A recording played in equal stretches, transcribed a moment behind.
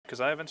Because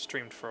I haven't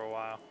streamed for a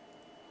while.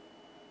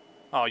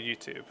 Oh,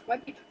 YouTube.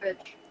 Might be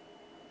Twitch.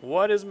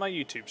 What is my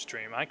YouTube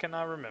stream? I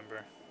cannot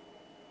remember.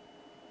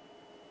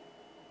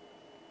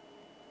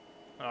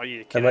 Oh,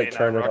 yeah, I might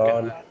turn it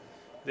on.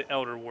 The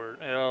Elder Word.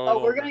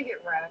 Oh, we're gonna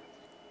get wrecked.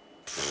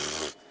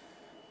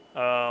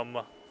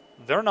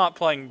 They're not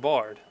playing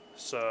Bard,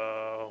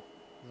 so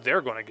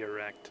they're gonna get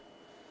wrecked.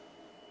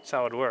 That's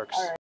how it works.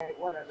 Alright,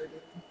 whatever,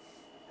 dude.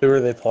 Who are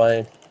they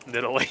playing?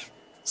 Italy.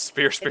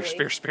 Spear.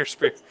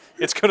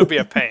 It's gonna be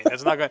a pain.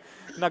 It's not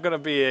gonna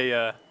be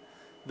a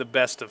the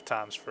best of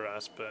times for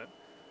us, but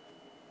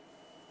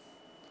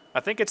I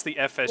think it's the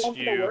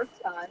FSU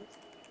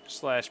 /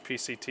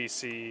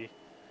 PCTC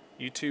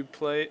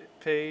YouTube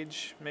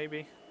page,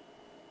 maybe.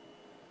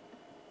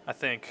 I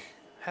think.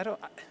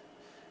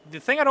 The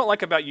thing I don't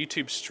like about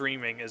YouTube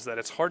streaming is that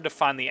it's hard to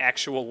find the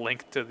actual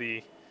link to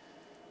the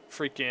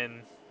freaking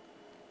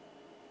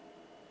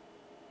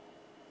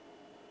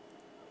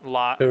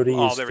live.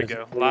 Oh, there we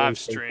go. Live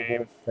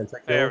stream.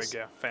 There we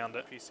go. Found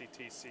it.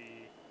 PCTC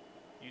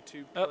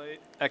YouTube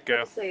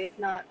Echo.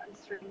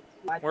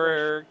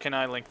 Where can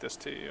I link this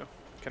to you?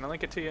 Can I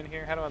link it to you in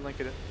here? How do I link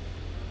it?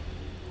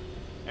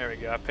 There we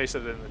go. I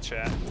pasted it in the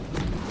chat.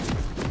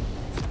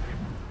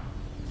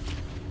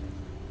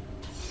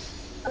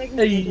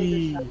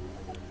 Hey!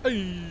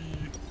 Hey!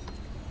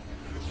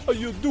 How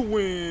you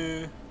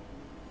doing?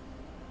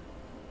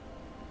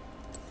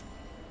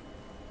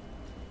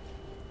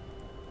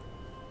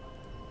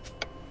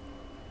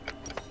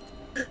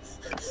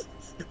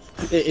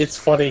 It's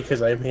funny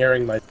because I'm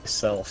hearing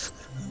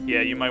myself. Yeah,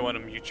 you might want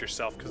to mute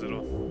yourself because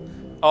it'll...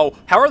 Oh,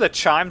 how are the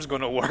chimes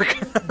going to work?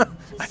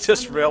 I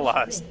just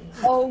realized.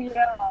 Oh,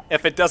 yeah.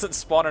 If it doesn't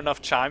spawn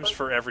enough chimes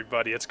for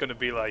everybody, it's going to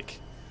be like...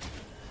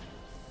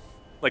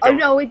 Oh,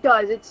 no, it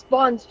does. It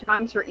spawns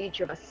chimes for each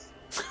of us.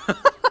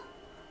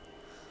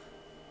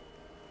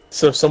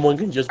 So someone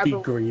can just be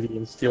greedy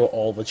and steal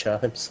all the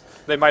chimes.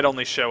 They might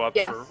only show up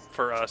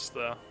for us,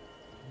 though.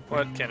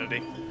 What,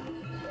 Kennedy?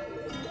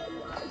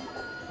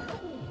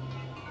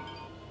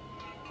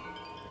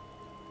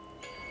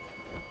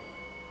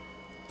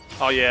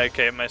 Oh yeah,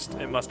 okay. It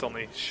must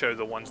only show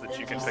the ones that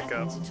you can pick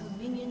up.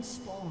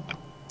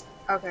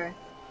 Okay.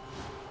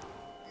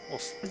 Well,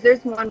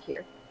 there's one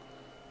here.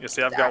 You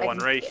see, I've got one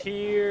right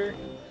here,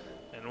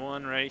 and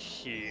one right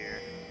here.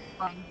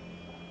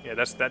 Yeah,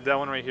 that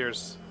one right here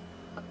is.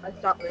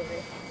 That's not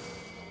really.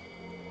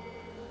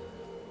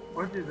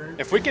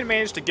 If we can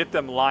manage to get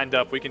them lined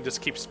up, we can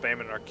just keep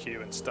spamming our Q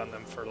and stun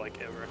them for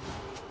like ever.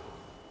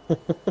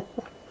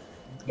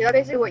 Yeah,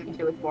 that's basically what you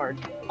do with Bard.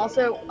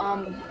 Also,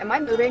 am I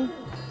moving?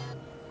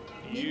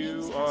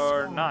 You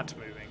are not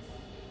moving.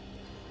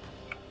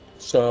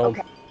 So,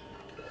 okay.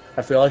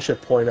 I feel I should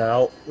point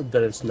out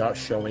that it's not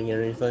showing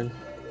anything.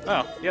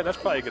 Oh, yeah, that's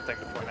probably a good thing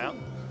to point out.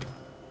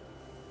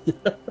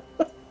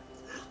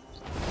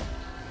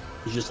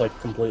 It's just like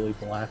completely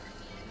black.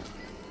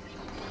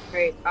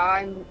 Great,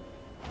 I'm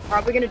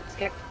probably gonna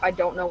tick. I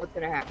don't know what's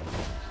gonna happen.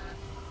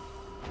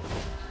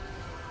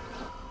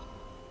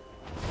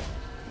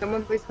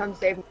 Someone please come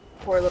save me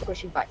before a little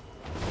pushy butt.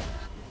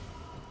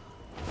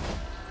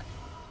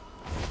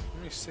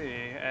 Let me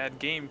see. Add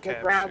game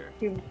capture.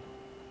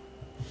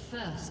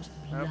 First.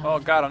 Oh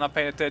god, I'm not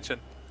paying attention.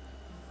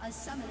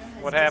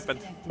 What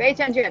happened? Pay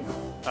attention.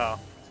 Oh,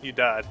 you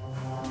died.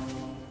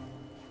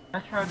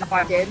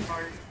 I did.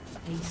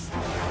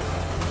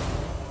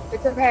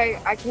 It's okay.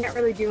 I can't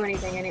really do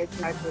anything, and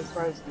it's actually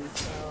frozen.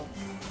 So.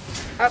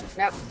 Oh,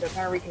 nope. Still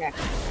trying to reconnect.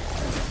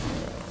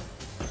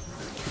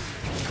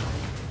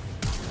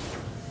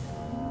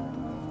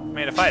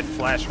 Man, if I had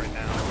flash right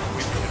now,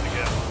 we'd be good to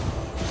go.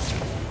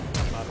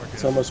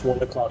 It's almost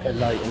 1 o'clock at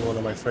night, and one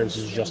of my friends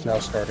is just now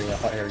starting a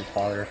Harry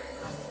Potter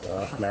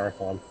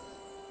marathon.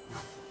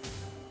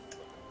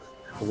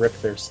 Rip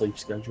their sleep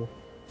schedule.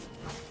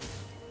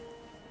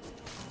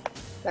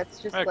 That's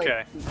just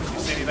okay. You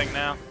see anything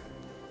now?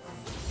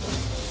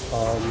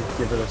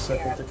 Give it a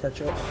second to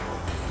catch up,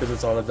 because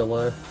it's on a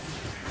delay.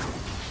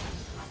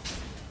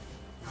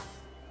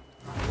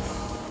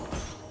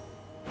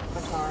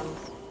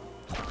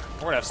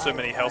 We're gonna have so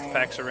many health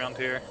packs around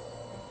here.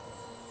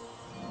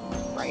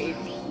 Right.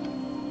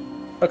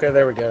 Okay,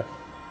 there we go.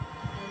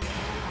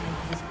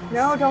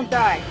 No, don't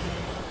die.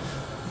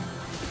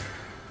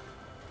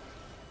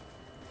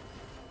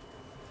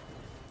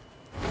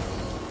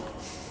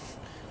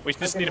 We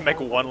just need to make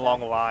one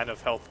long line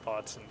of health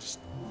pots and just...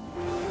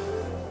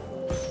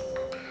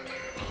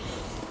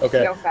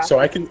 Okay, so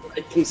I can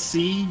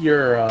see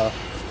your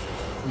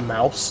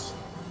mouse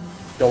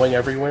going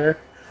everywhere,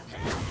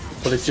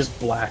 but it's just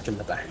black in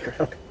the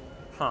background.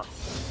 Huh.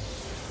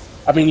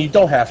 I mean, you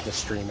don't have to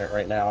stream it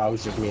right now. I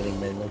was just meaning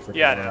mainly for...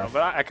 Yeah, I know,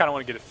 but I kind of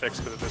want to get it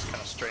fixed because it is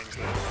kind of strange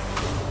that...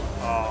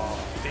 Oh,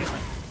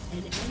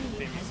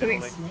 damn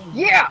it.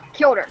 Yeah!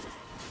 Killed her!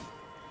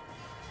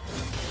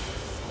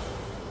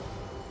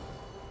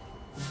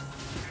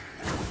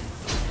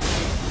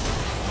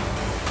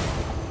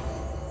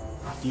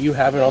 Do you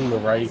have it on the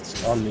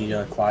right, on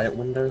the quiet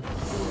window?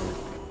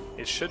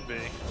 It should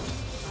be.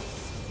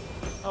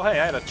 Oh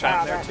hey, I had a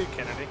chime there too,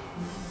 Kennedy.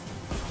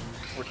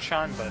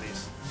 chime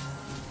buddies.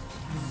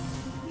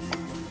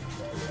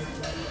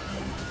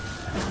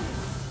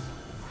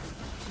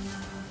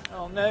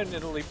 Oh no,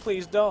 Nidalee,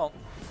 please don't.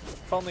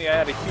 If only I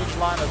had a huge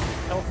line of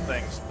health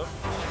things. But...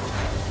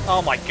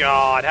 oh my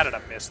god, how did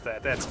I miss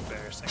that? That's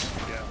embarrassing.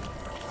 Yeah.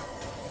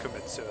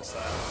 Commit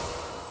suicide.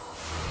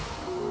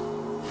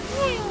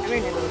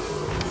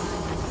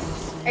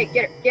 Hey,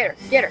 get her, get her,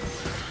 get her.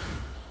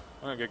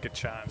 I'm gonna go get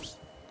chimes.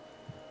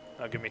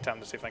 That'll give me time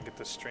to see if I can get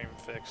this stream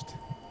fixed.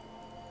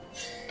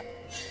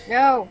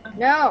 No,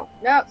 no,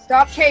 no,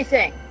 stop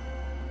chasing.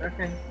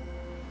 Okay.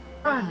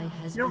 Ally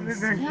has Don't been be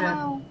very sad.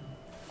 No.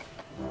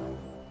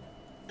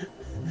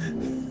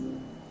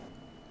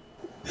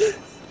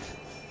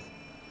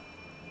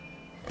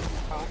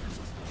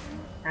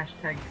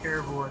 Hashtag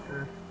terrible at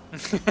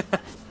this.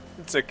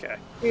 It's okay.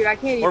 Dude, I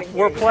can't even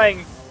We're hear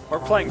playing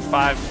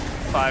five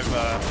card.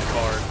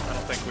 I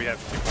don't think we have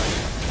too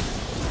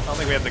much. I don't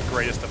think we have the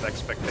greatest of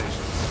expectations.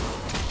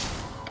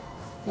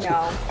 you.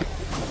 No.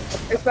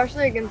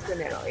 Especially against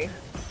an Italy.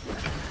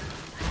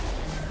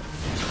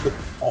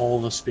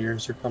 All the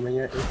spears are coming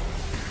at you.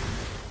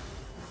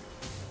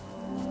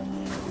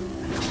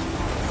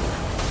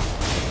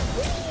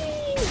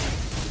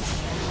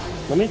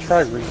 Let me try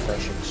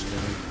refreshing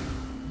stream.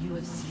 You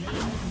have slain.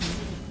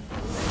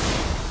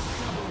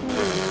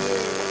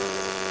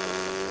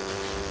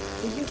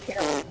 Did you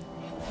care?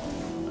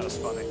 That was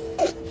funny.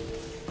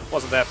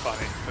 Wasn't that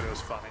funny, but it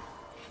was funny.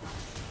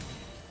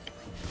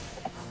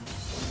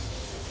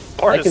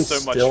 Bard I can is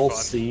so much still fun.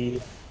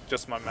 see.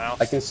 Just my mouse.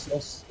 I can still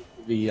see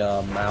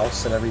the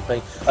mouse and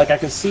everything. Like I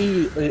can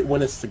see it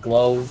when it's the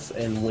glove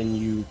and when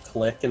you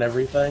click and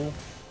everything.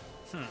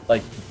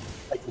 Like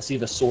I can see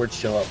the sword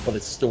show up, but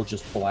it's still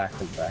just black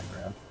in the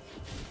background.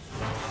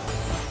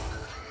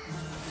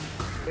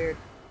 Weird.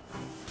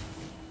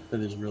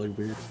 That is really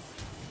weird.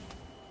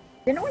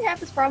 Didn't we have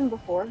this problem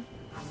before?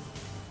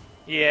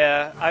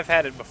 Yeah, I've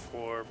had it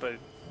before, but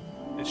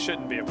it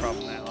shouldn't be a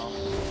problem now.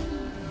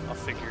 I'll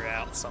figure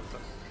out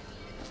something.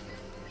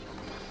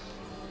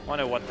 I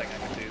know one thing I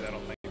can do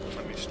that'll make it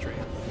let me stream.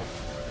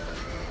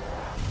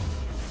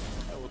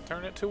 I will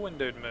turn it to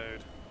windowed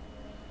mode.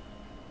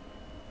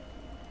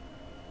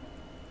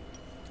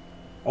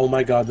 Oh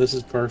my god, this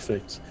is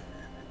perfect.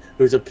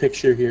 There's a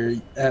picture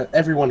here.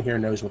 Everyone here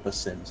knows what The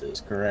Sims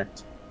is,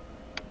 correct?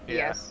 Yeah.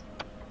 Yes.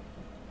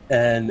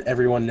 And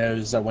everyone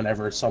knows that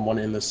whenever someone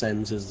in The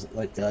Sims is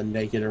like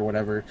naked or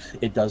whatever,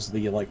 it does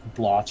the like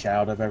blotch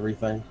out of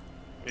everything.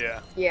 Yeah.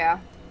 Yeah.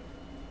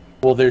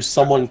 Well, there's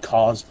someone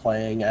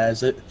cosplaying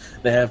as it.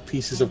 They have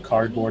pieces of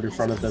cardboard in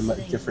front of them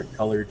at different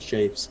colored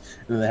shapes,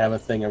 and then they have a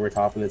thing over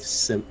top, and it's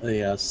Sims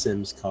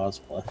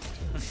cosplay.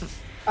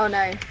 Oh,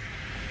 nice.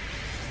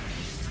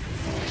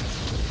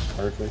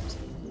 Perfect.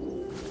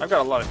 I've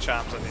got a lot of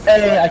chimes I need to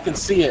Hey, I can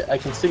see it. I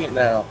can see it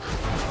now.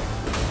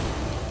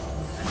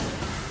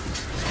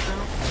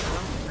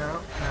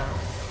 No.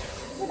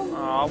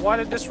 Aw, why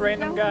did this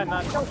random guy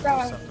not do Don't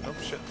die. something? Oh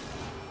shit.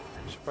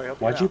 Should probably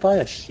help Why'd you buy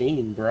a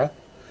Sheen, bruh?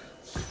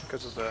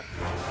 Because of the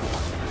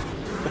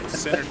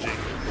synergy.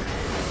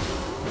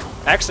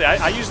 Actually,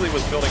 I usually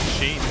was building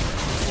Sheen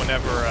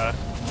whenever,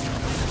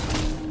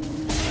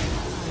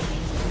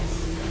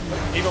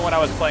 even when I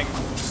was playing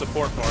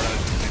support board, I was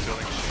usually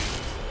building Sheen.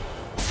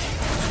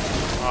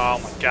 Oh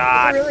my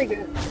god. It's a really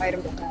good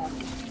item to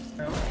have.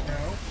 No.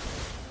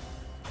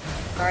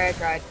 Sorry, I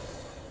tried.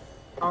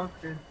 Oh, it's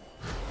good.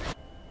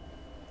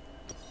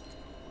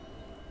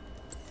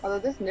 Although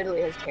this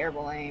Nidalee has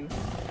terrible aim.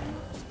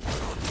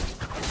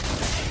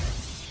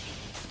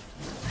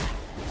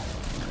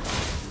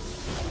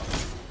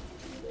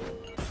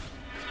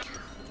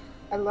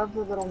 I love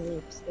the little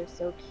meeps. They're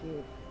so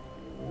cute.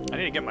 I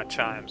need to get my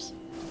chimes.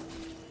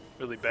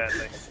 Really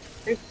badly.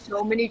 There's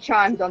so many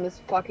chimes on this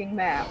fucking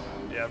map.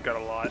 Yeah, I've got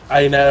a lot.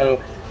 I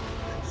know.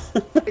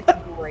 It's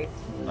great.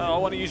 Oh, I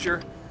want to use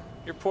your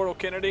portal,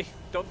 Kennedy.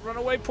 Don't run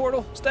away,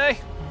 portal. Stay.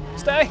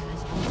 Stay.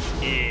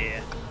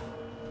 Yeah.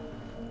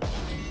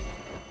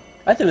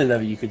 I didn't know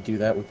you could do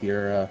that with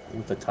your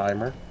with the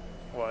timer.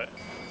 What?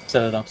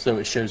 Set it up so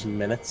it shows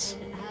minutes.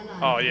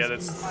 Oh yeah,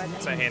 that's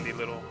a handy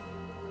little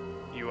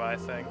UI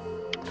thing.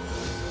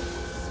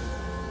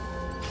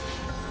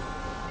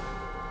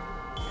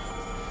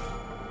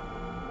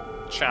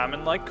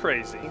 Chiming like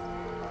crazy.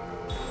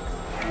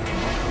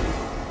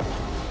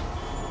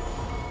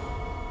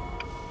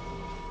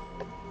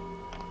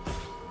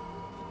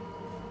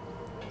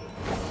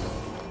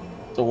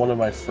 So one of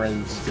my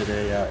friends did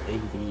a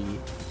AD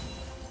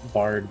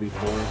Bard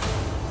before.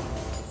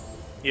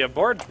 Yeah,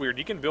 Bard's weird.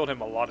 You can build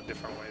him a lot of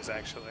different ways,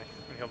 actually,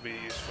 and he'll be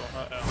useful.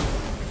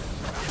 Uh-oh.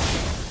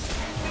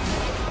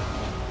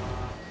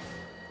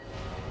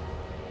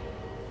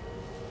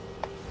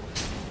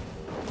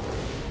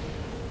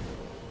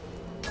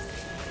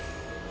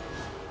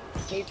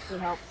 Need some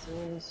help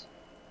soon.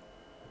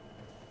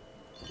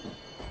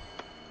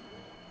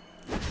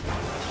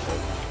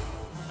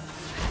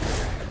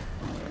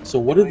 So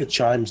what do the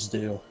chimes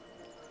do?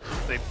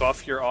 They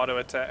buff your auto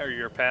attack or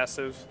your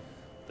passive.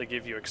 They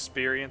give you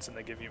experience and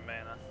they give you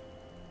mana.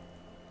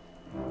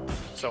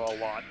 so a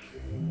lot.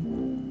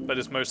 But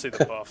it's mostly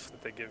the buff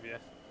that they give you.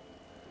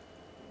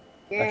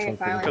 Yay,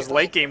 finally. Because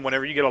late game,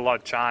 whenever you get a lot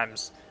of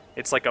chimes,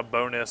 it's like a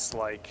bonus,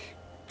 like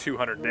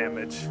 200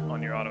 damage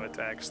on your auto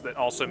attacks that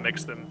also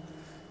makes them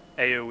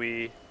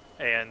AoE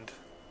and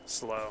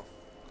slow.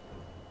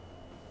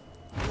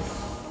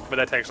 But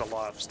that takes a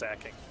lot of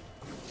stacking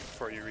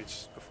before you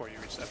reach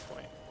that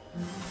point.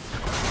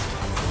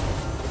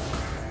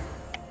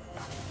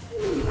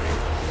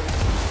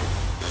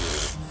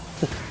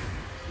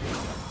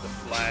 The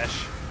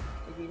flash.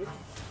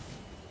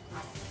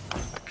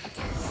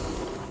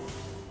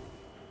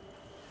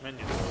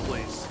 Minions,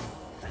 please.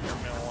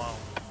 Leave me alone.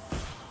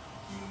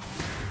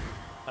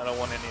 I don't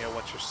want any of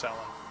what you're selling.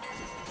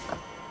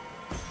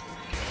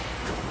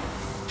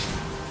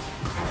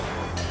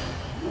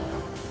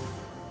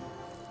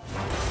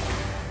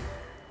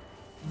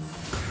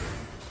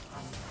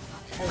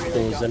 So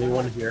is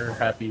anyone here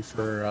happy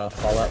for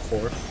Fallout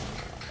 4?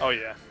 Oh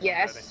yeah.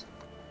 Yes.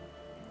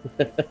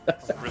 I'm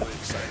really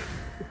excited.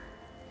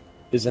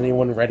 Is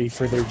anyone ready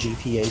for their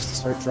GPAs to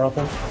start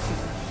dropping?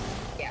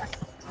 Yes.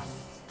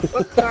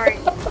 Whoops, sorry.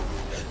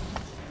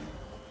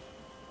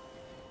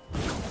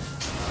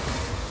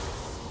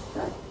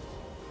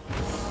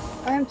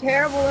 I'm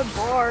terrible at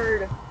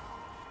Bard.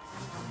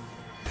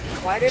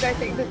 Why did I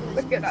think this was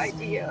a good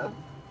idea?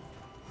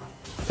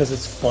 Because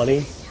it's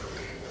funny.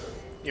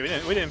 Yeah,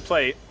 we didn't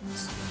play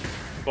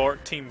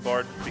Team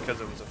Bard because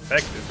it was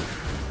effective.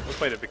 We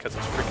played it because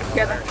it's freaking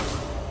hilarious.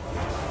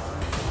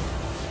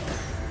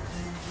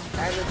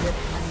 I legit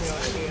have no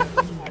idea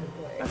how to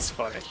play. That's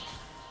funny.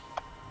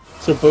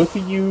 So both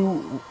of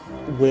you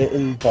went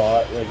and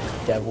bought like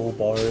Devil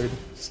Bard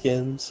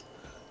skins?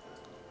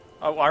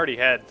 Oh, I already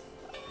had.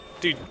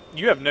 Dude,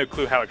 you have no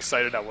clue how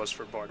excited I was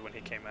for Bard when he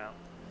came out.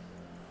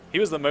 He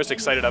was the most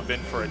excited I've been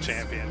for a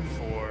champion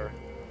for...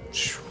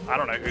 I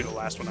don't know who the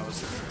last one I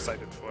was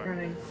excited for.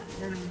 Running.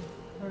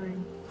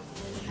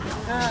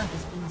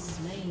 Has been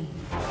slain.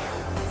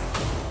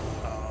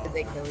 Did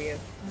they kill you?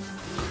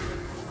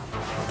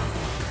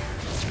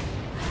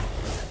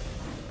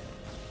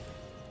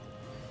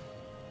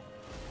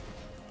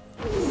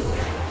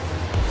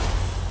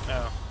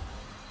 Oh.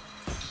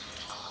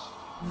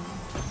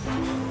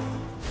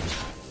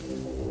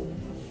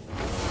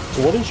 So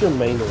what is your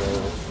main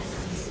role?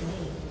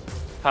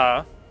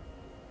 Huh?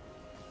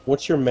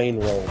 What's your main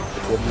role?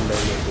 What do you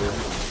mainly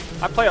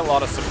do? I play a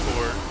lot of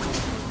support.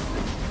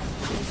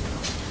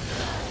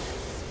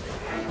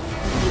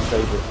 Your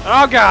favorite?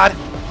 Oh god!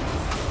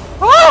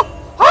 Oh!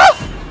 Oh!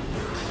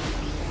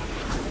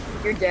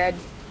 You're dead.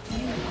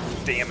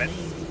 Damn it.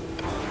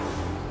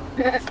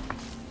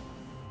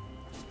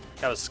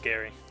 That was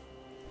scary.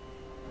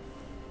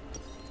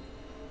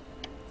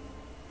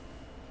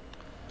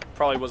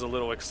 Probably was a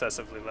little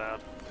excessively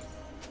loud.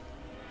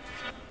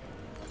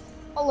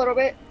 A little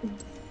bit.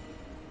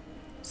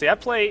 See, I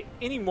play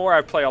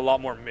a lot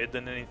more mid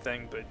than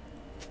anything, but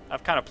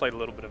I've kind of played a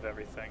little bit of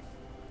everything.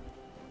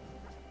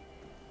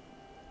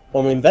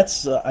 Well, I mean,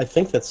 that's I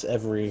think that's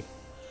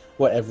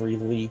what every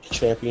league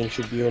champion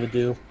should be able to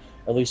do.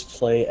 At least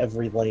play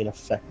every lane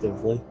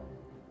effectively.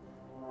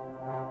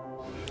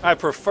 I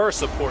prefer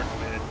support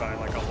mid by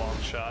like a long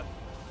shot.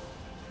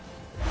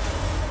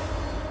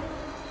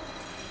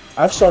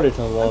 I've started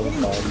to love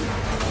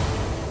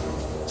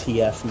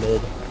TF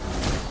mid.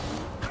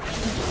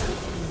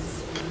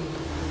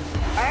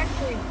 I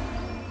actually,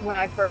 when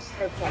I first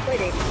started, I played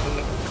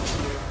ADC.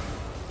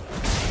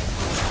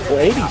 Well,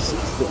 ADC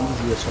is the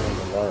easiest one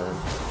to learn.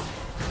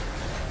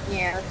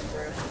 Yeah, that's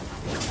true.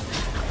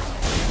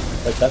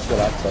 Like, that's what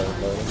I've started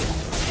learning.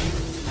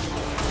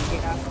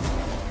 Yeah.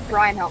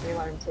 Brian helped me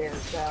learn too,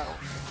 so.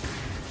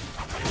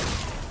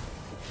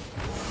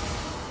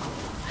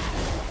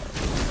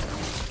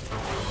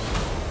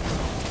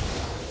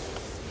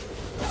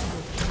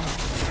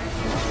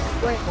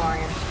 Wait,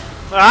 Brian.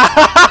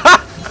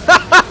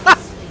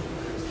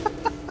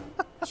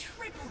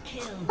 Triple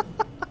kill.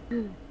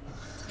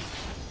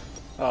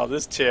 Oh,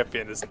 this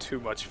champion is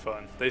too much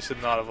fun. They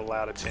should not have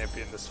allowed a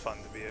champion this fun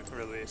to be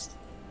released.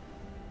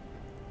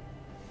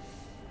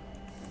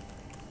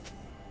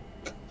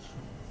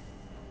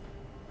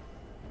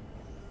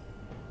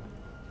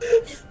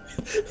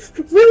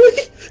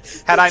 Really?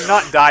 Had I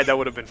not died, that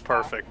would have been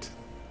perfect.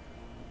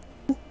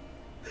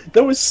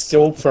 That was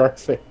still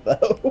perfect,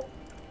 though.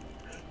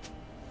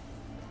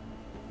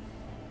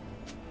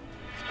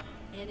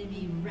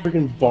 Enemy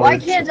Freaking rampage. Bard. Why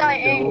can't I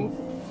aim?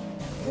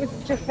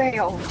 It's to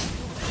fail.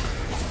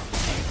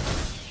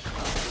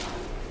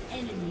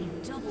 Enemy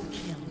double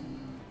kill.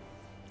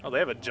 Oh, they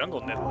have a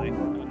jungle in Italy. I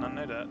did not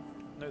know that.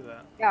 Know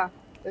that. Yeah,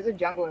 there's a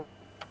jungler.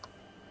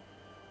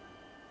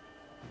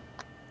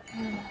 I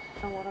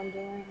don't know what I'm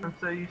doing. I'm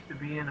so used to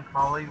being a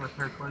colleague with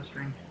her close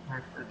range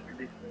attacks, that's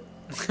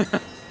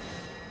ridiculous.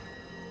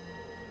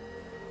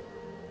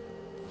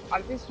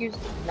 I'm just used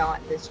to not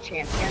this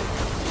champion.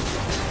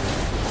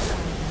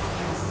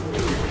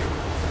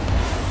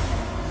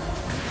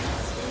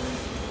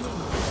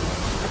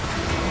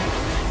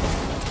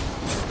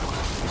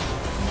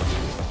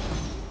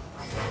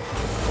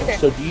 Okay.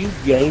 So do you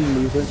gain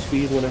movement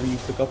speed whenever you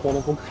pick up one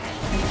of them?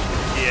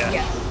 Yeah.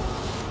 Yes.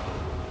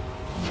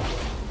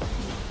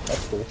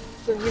 That's cool.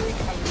 So really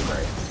comes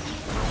first.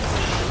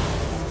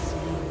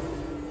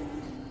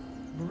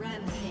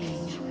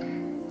 Rampage.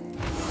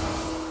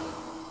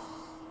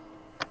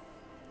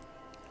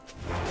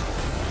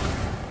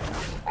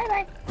 Bye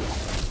bye.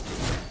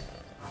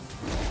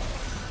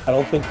 I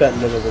don't think that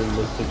literally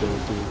meant to go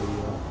through the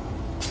video.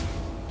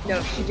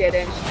 No, she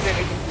didn't. She's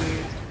very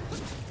confused.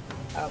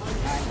 Oh my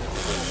god.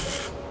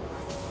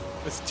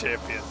 This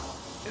champion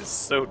is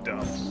so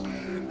dumb.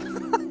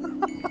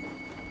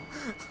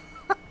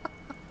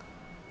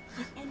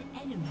 An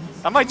enemy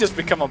I might just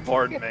become a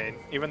Bard main,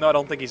 even though I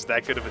don't think he's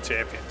that good of a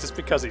champion, just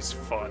because he's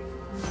fun.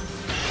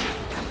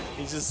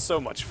 He's just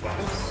so much fun.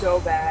 So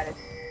bad.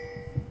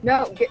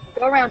 No,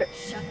 go around it.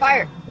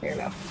 Fire. There you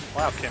go.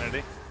 Wow,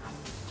 Kennedy.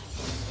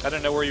 I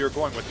didn't know where you were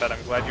going with that.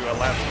 I'm glad you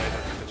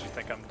elaborated because you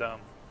think I'm dumb.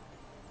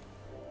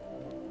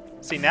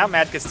 See, now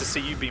Matt gets to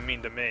see you be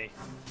mean to me.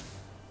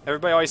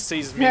 Everybody always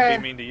sees me be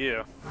mean to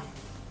you.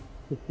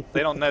 They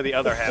don't know the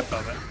other half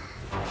of it.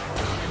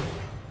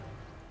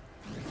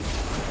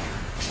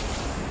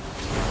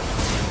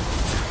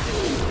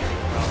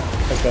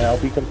 Okay, I'll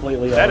be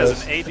completely That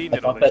honest. is an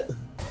AD Nidalee.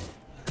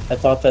 I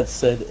thought that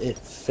said it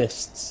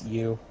fists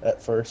you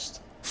at first.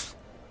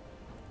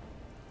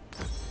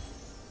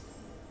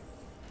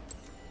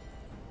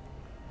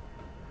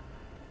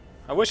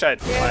 I wish I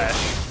had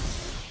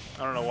flash.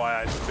 I don't know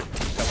why I couldn't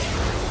teleport.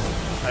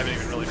 I haven't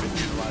even really been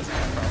utilizing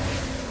that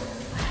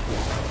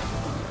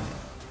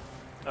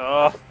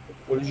problem.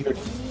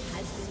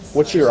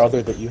 What's your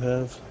other that you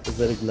have? Is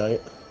that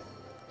Ignite?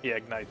 Yeah,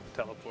 ignite,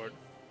 teleport.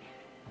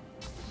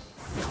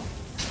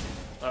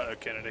 Uh-oh,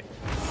 Kennedy.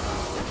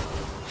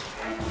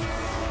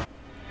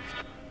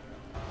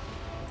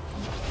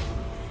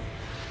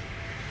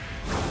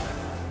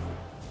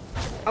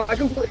 Oh, I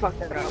completely fucked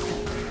that up.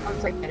 I'm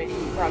just like Kennedy,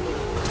 probably.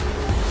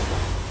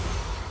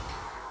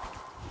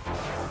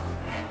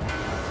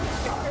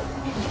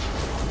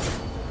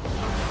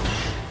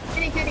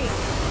 Kitty.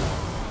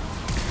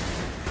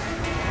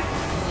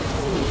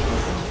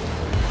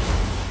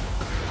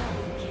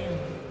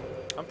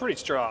 I'm pretty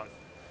strong.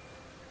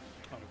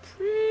 I'm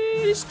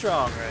pretty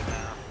strong right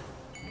now.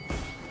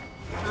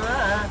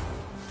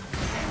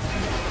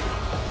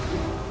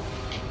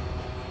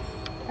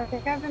 I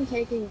think I've been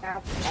taking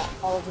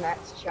all of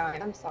Matt's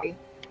chime. I'm sorry.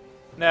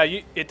 No,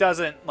 it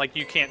doesn't, like,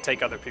 you can't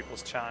take other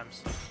people's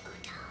chimes.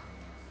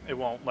 It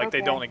won't, like, they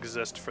Okay. don't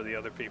exist for the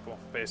other people,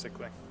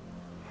 basically.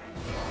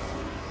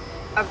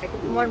 Okay,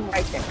 one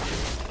right there.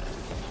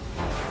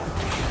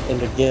 And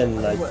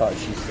again, I thought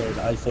she said,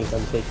 I think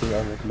I'm taking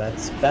on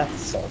Matt's bath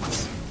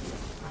salts.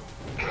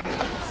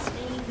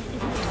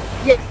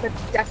 Yes,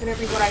 that's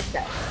definitely what I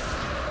said.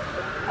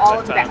 All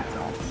of That that.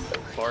 time.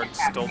 Bard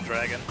stole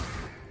dragon.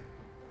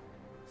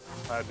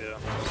 I do.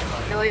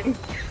 Really?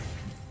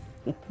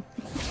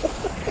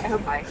 Oh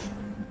my.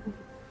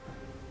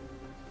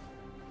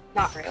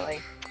 Not really.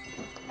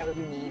 That would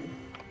be mean.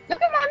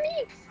 Look at my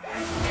meat!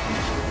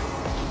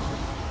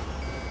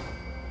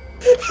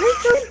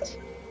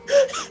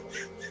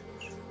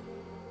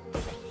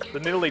 The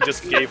Nidalee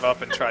just gave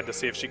up and tried to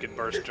see if she could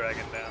burst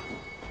dragon down.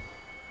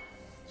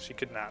 She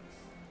could not.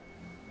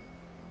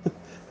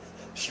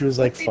 She was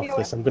like, fuck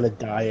this, I'm gonna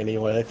die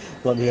anyway.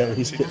 Let me at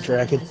least get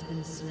dragon. has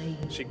been slain.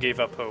 She gave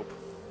up hope.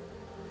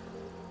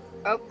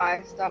 Oh,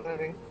 I stopped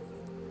moving.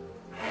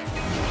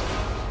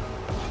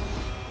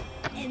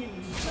 Enemy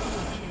double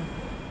kill.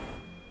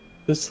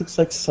 This looks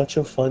like such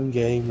a fun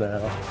game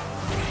now.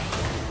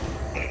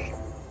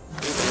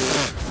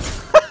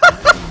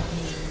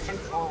 I'm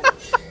falling.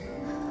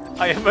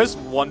 I almost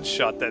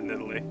one-shot that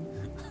Nidalee.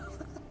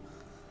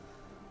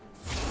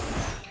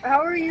 How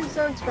are you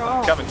so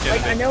strong? Coming,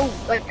 like, Kennedy. I know,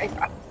 like,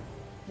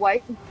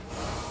 what?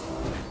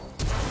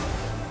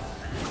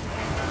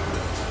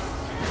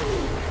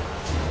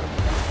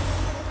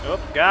 Oh,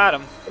 got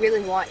him. I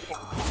really want him.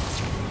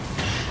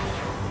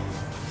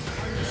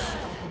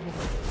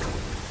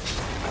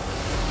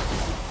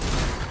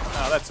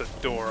 Oh, that's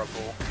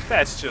adorable.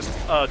 That's just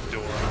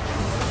adorable.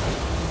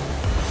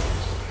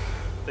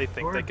 They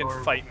think they can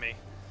fight me.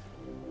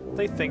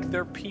 They think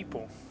they're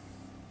people.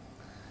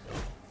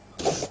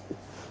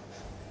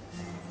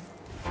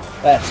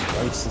 That's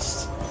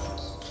racist.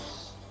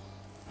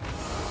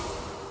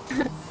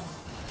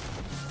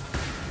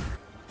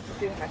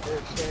 Do have to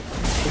shit.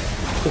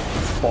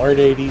 Bard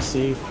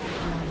ADC.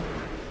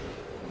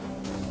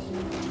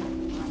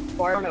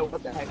 Or I don't know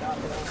what the heck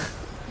I'm doing.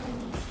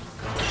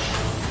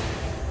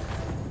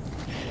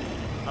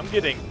 I'm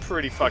getting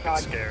pretty fucking God.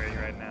 scary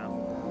right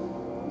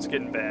now. It's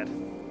getting bad.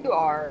 You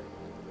are.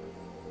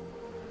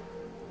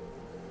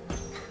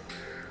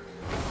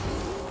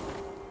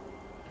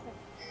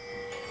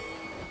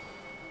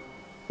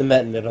 And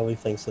that Nidalee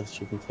thinks that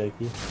she can take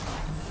you.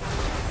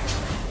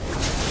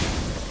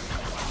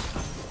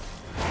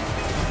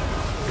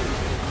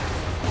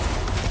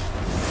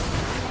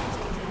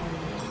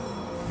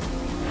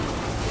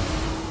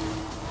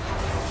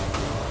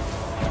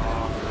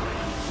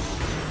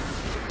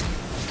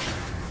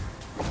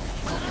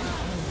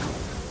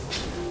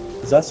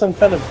 Is that some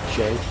kind of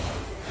jank,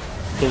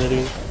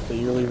 Kennedy, that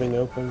you're leaving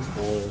open,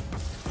 or?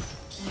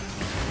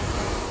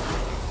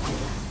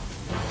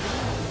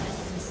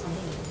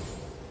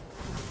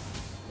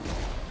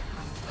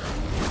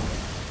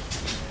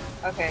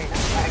 Okay,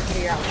 now I can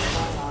figure out what's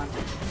going on.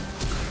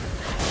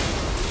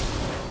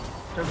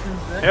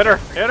 Hit her!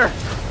 Hit her!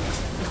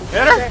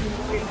 Hit her!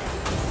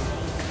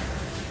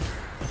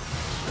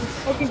 I'm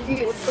so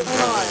confused. What's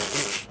going on?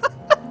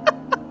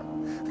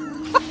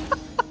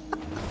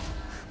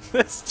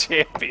 This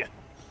champion.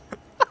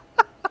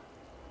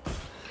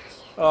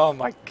 Oh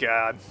my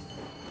god.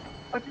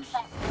 What is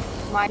that?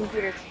 My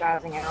computer's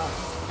spazzing out.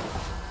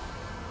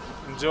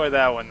 Enjoy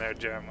that one there,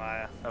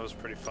 Jeremiah. That was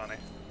pretty funny.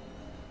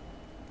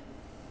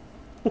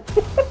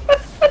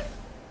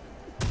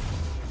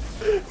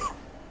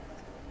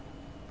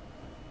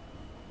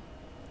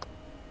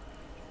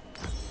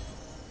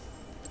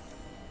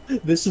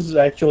 This is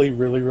actually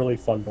really, really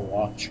fun to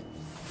watch.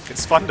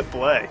 It's fun to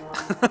play.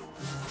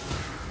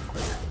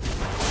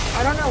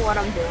 I don't know what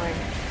I'm doing.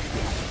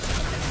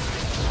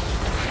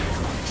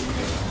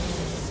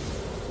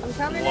 I'm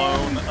coming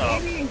Blown in,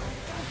 up. baby.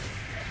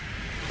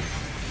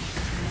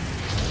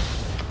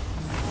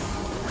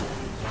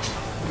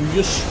 You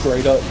just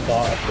straight up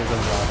bought a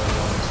friggin' Robin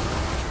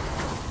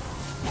once.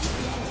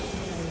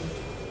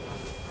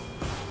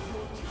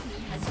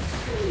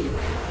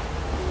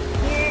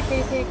 Yeah,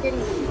 kitty.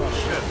 Oh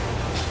shit.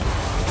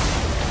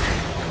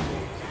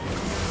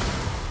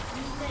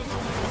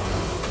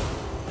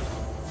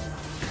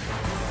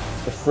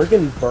 The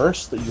friggin'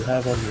 burst that you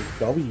have on your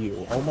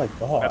W. Oh my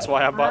god. That's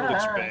why I bought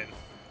Lich Bane.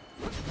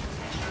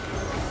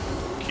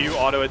 Q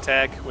auto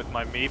attack with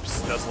my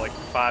meeps does like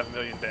 5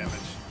 million damage.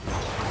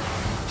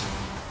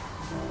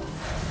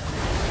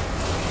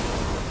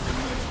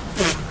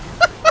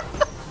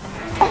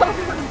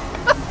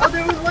 Oh,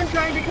 there was one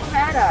trying to come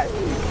at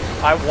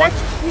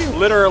us.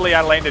 Literally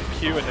I landed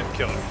Q and then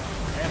killed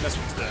her. And this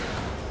one's dead.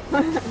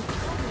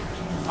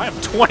 I am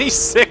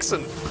 26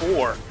 and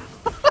 4.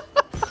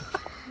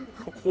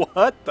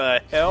 What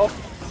the hell?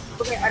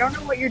 Okay, I don't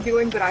know what you're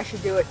doing, but I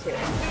should do it too.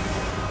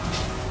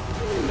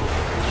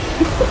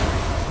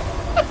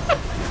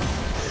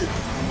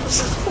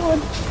 This is fun.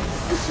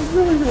 This is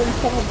really, really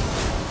fun.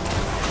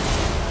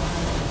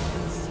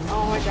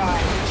 Oh my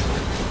god.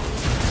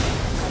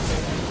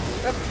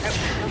 Oh,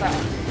 no, that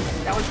one.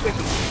 That one's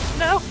squishy.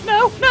 No,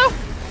 no, no!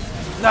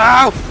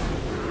 No!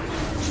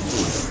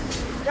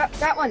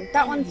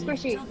 That one's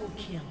squishy. Double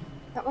kill.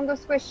 That one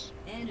goes squish.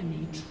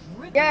 Enemy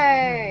triple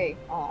Yay!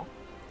 Oh, kill.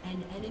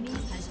 An enemy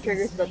has been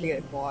Trigger's about to slain.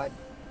 get quad.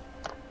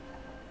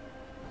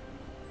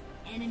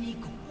 Enemy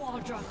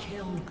quadra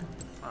kill.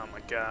 Oh my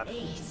god.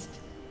 Aced.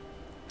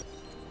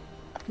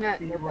 Nah,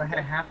 See what had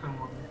happened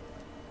with me.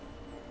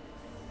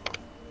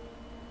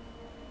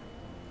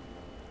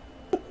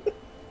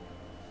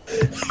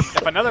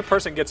 If another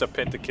person gets a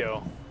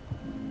pentakill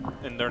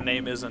and their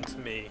name isn't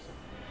me,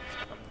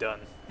 I'm done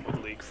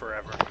with League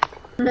forever.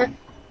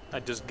 I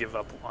just give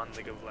up on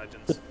League of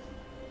Legends.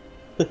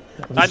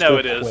 I know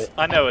it is.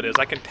 I know it is.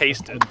 I can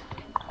taste it.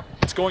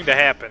 It's going to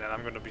happen, and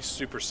I'm going to be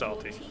super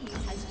salty. Your team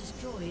has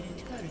destroyed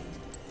a turret.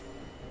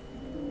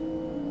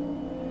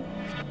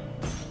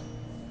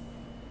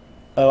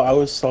 Oh, I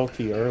was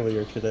salty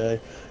earlier today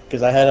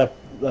because I had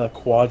a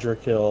quadra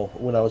kill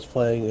when I was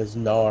playing as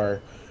Gnar,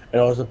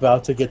 and I was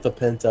about to get the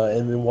penta,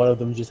 and then one of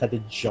them just had to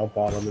jump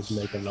on him as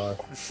make a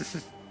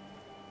Gnar.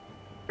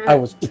 I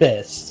was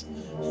pissed.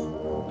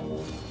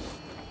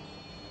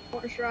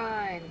 Water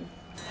shrine.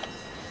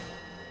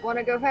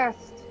 Wanna go fast?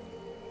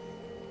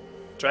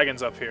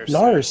 Dragon's up here.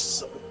 Gnar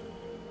is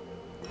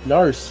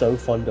so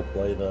fun to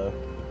play though.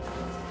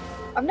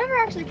 I've never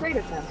actually played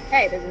as him.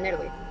 Hey, there's a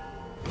Nidalee.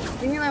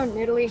 Leave me alone,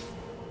 Nidalee.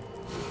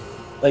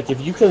 Like,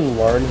 if you can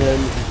learn him,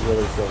 he's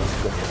really good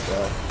to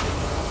play.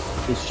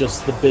 It's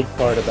just the big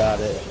part about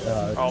it.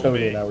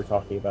 Cody and I were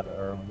talking about it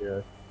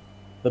earlier.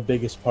 The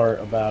biggest part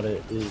about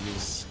it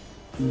is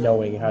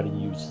knowing how to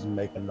use his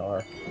Mega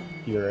Gnar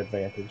to your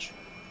advantage.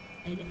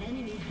 An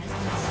enemy has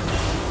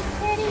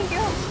There you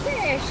go,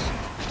 fish!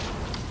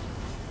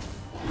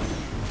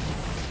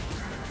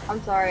 I'm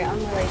sorry, I'm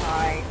really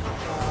high,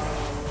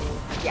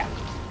 so... yeah.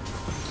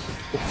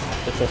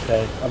 It's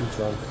okay, I'm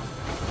drunk.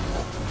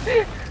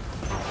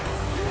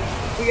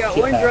 We got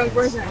Shit one drunk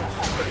happens. person.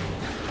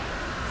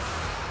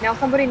 Now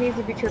somebody needs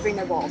to be tripping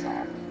their balls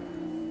off.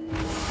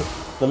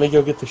 Let me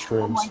go get the Oh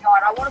shrooms. my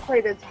god, I want to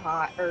play this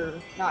high, or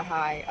not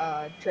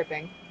high,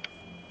 tripping.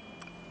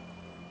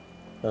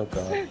 Oh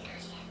god.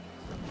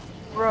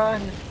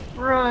 Run!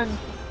 Run!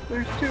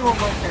 There's 2 on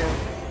my tail.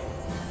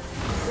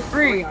 There's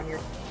 3! on your...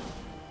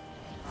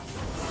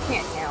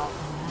 Can't count.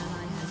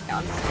 No,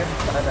 I'm just kidding.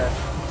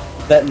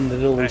 That I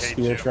Nidalee hate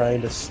spear you.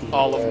 trying to steal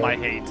All of my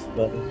hate.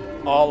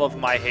 All of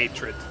my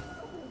hatred.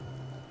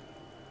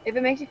 If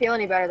it makes you feel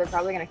any better, they're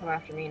probably gonna come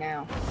after me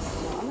now.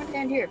 So I'm gonna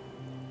stand here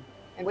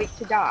and wait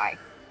to die.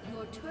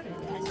 your turret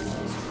has been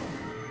destroyed.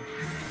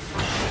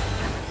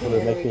 It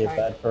would make me a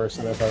bad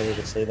person if I were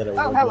to say that it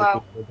Oh, would hello.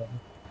 make me feel bad.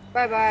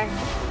 Bye bye.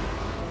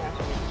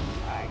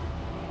 Bye.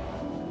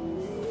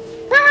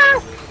 Ah!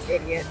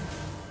 Idiot.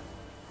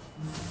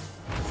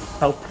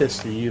 How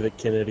pissed are you that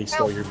Kennedy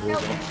stole your blue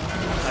ball?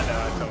 I know,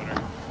 I told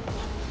her.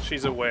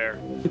 She's aware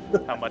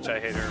how much I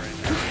hate her right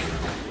now.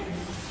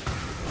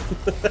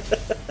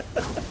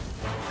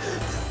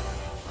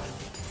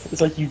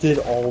 It's like you did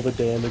all the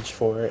damage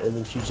for it, and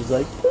then she's just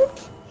like,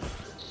 boop.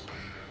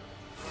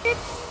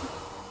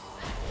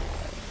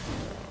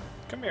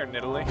 Come here,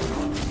 Nidalee.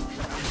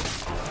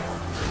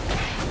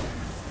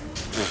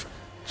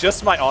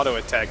 Just my auto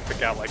attack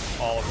took out like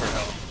all of her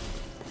health.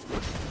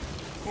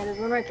 Yeah, there's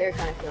one right there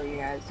trying to kill you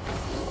guys.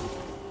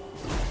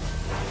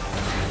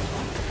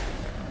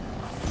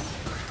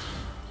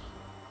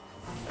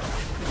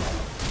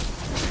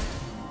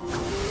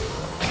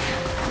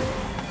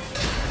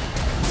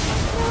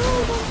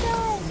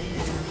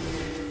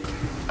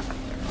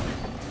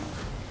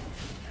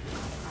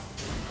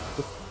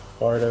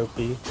 Bard OP.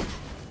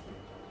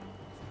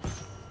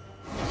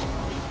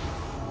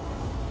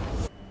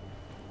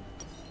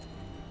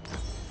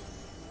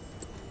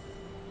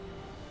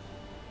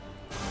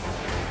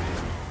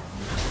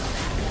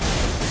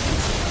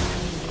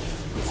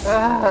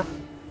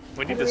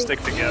 We need to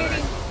stick together.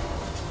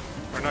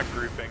 We're not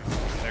grouping.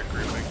 They're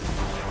grouping.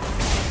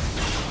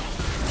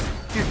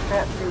 Too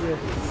fat for this.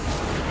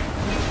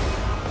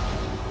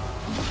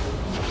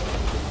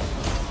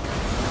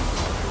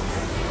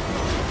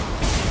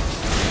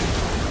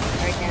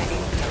 Alright, Kennedy.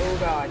 Oh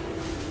god.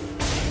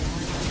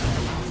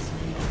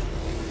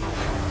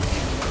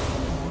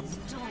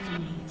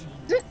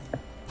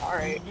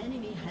 Alright. An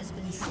enemy has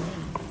been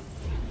slain.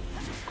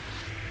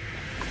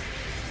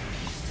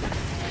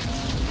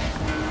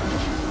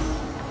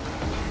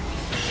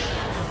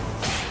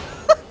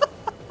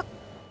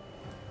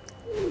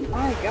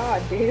 My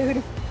god,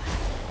 dude.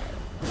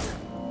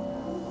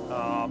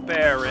 Aw,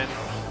 Baron.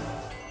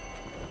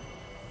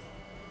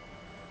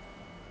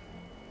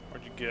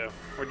 Where'd you go?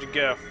 Where'd you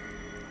go?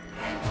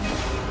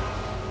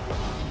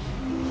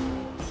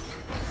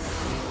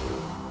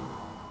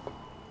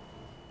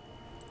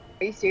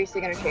 Are you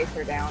seriously gonna chase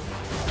her down?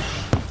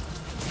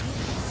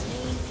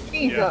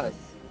 Jesus.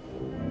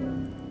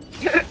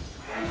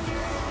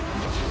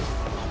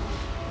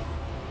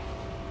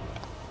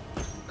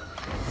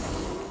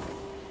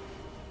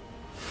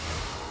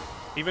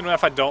 Even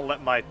if I don't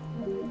let my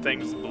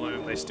things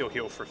bloom, they still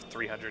heal for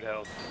 300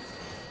 health.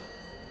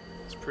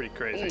 It's pretty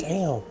crazy.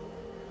 Damn.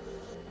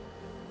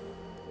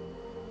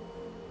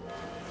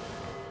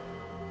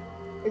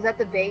 Is that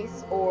the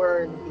base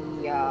or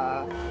the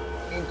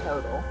in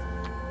total?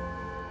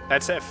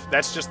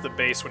 That's just the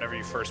base whenever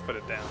you first put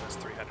it down. That's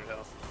 300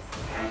 health.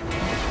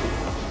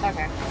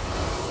 Okay.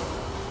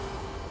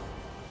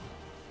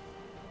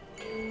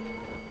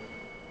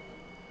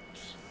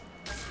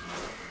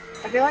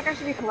 I feel like I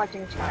should be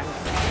collecting chime.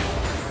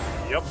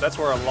 Yep, that's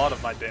where a lot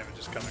of my damage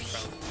is coming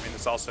from. I mean,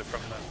 it's also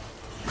from the...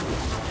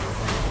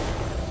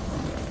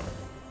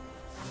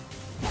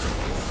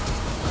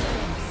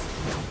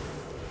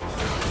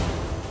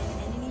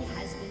 Enemy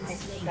has been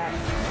slain.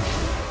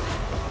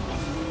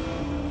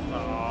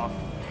 Aw.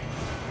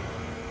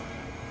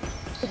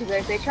 Because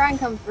if they try and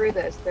come through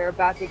this, they're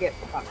about to get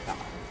fucked up.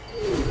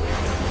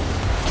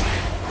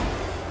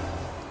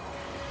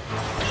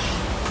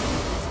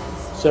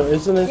 So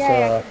isn't it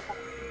Yeah.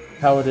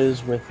 how it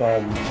is with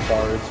Bard's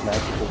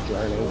Magical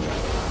Journey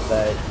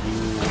that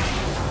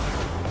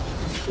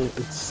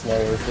it's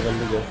slower for them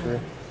to go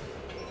through?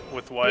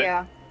 With what?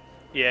 Yeah.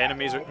 Yeah,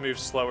 enemies move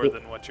slower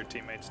than what your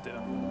teammates do.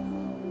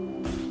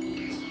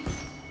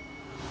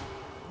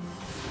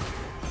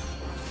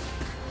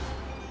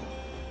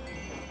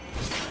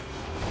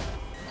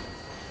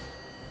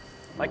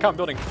 Like how I'm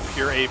building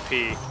pure AP,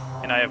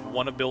 and I have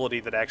one ability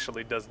that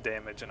actually does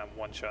damage, and I'm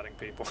one-shotting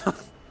people.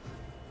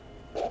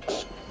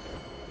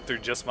 Through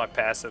just my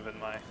passive and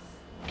my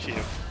Q.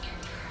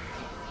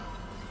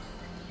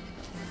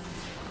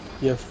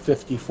 You have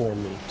 54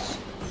 meats.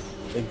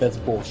 I think that's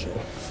bullshit.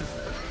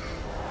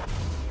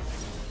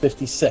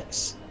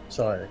 56.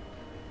 Sorry.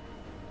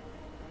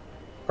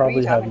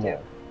 Probably have talking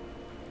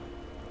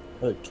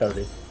more.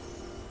 Cody.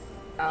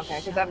 Okay,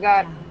 because I've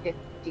got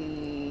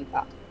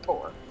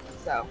 54,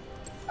 so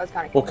I was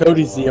kind of. Well,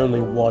 Cody's the only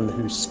one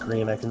whose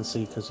screen I can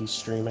see because he's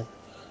streaming.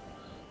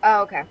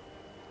 Oh, okay.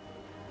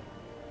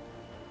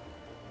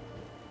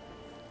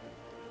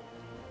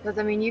 Because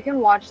I mean, you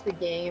can watch the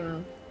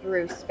game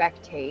through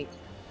Spectate.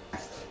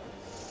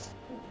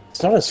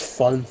 It's not as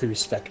fun through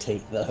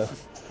Spectate, though.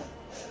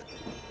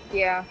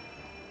 Yeah.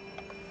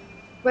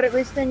 But at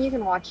least then you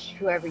can watch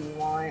whoever you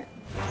want.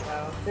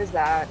 So there's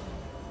that.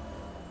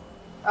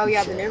 Oh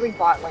yeah, the Newry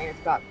bot lane is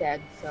about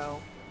dead.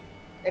 So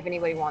if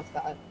anybody wants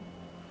that.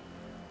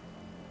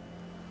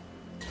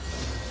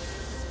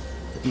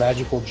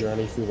 Magical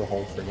journey through the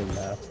whole friggin'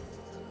 map.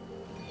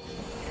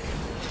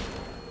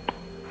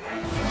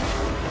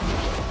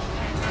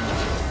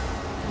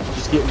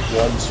 Just getting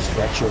one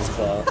stretch of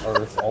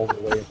Earth all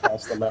the way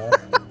across the map.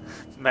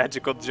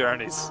 Magical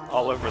journeys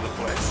all over the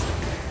place.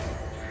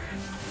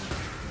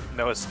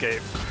 No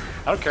escape.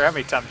 I don't care how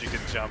many times you can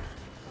jump.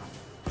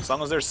 As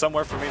long as there's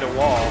somewhere for me to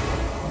wall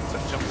to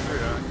jump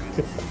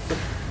through.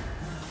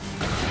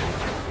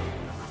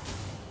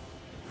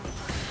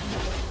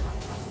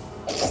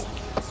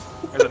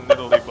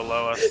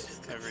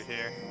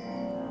 here.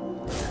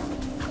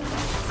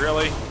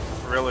 Really?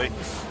 Really?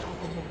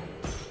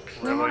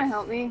 You want to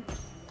help me?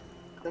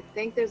 I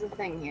think there's a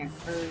thing here.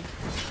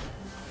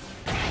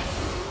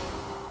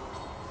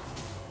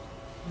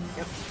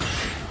 Yep.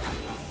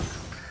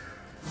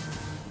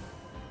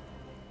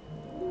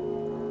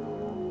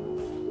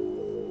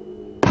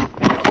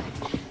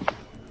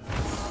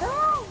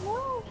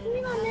 No,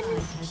 leave on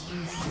it.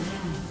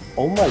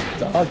 Oh my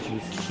god,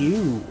 you're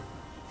cute.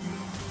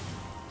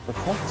 For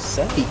fuck's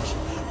sake.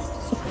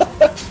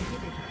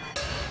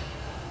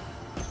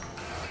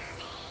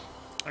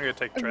 I'm gonna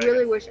take I Dragon.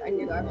 really wish I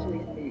knew actually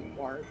who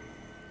you are.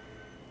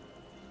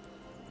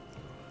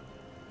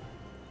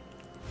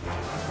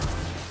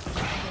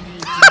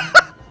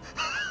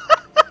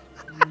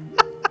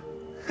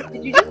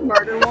 Did you just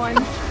murder one?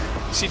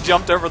 She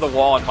jumped over the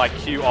wall and my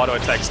Q auto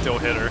attack still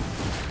hit her.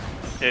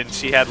 And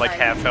she had like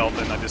half health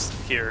and I just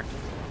hear,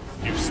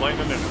 "You've slain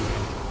an enemy."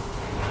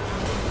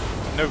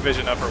 No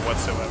vision of her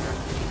whatsoever.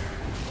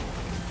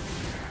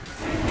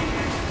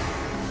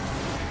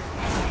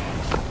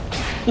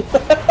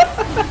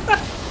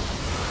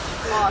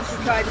 Oh,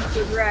 she tried to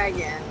kill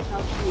dragon.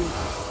 How cute.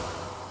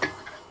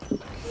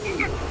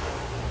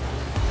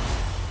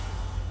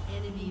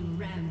 Enemy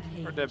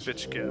rampage. Where'd that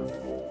bitch go?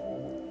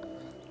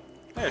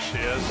 There she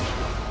is.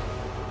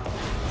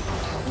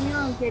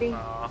 No, kitty.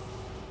 Aw.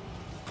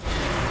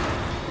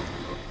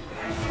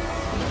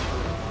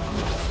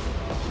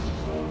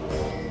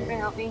 Can you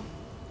help me,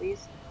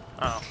 please?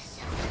 Oh.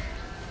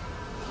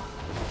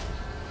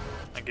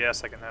 I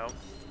guess I can help.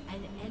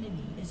 An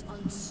enemy is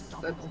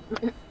unstoppable.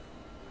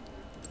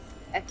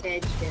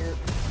 F-edge hit.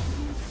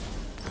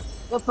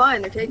 Well,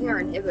 fine. They're taking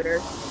our inhibitor.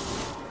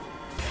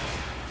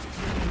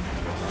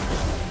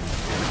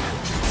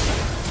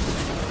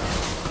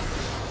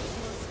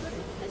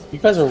 You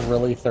guys are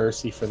really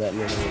thirsty for that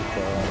mini kill,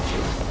 aren't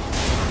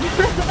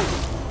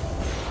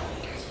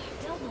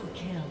Double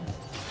kill.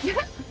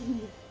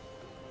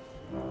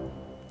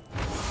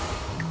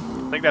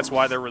 I think that's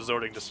why they're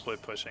resorting to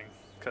split pushing.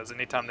 Because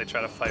anytime they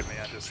try to fight me,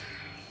 I just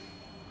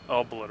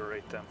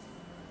obliterate them.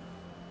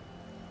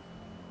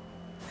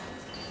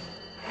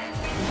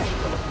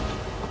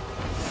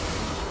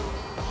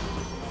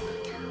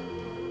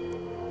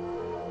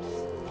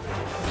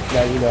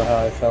 Now you know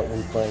how I felt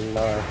when playing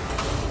Nar.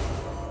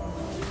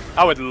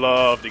 I would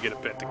love to get a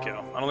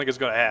pentakill. I don't think it's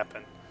going to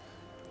happen.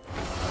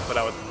 But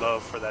I would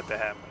love for that to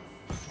happen.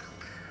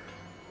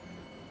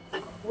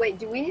 Wait,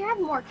 do we have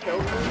more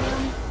kills than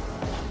them?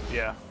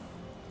 Yeah.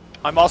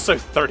 I'm also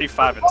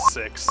 35 and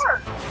 6.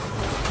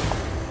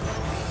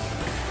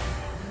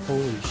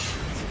 Holy shit.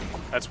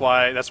 That's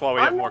why we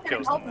have more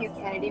kills I'm than not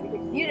them. gonna help you, Kennedy,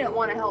 because you didn't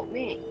want to help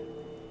me.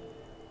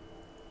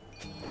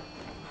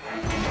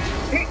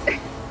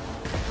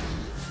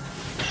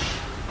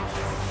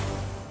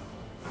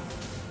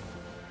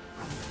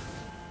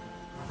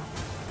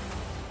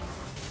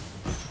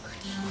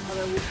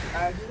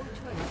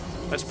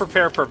 Let's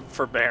prepare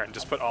for Baron.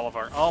 Just put all of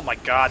our... Oh my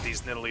god,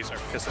 these Nidalees are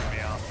pissing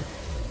me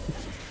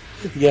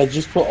off. Yeah,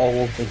 just put all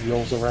of the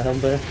heals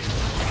around there.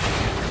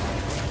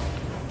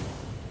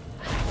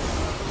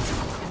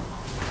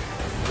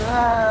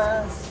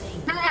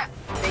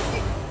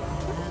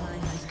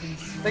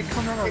 They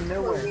come out of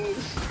nowhere.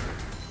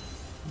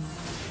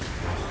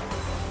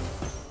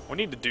 We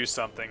need to do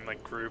something,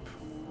 like group.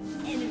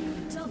 Enemy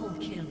double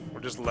kill.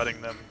 We're just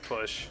letting them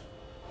push.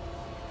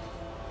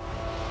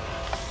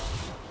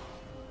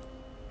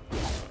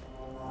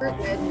 We're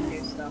good to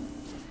do stuff.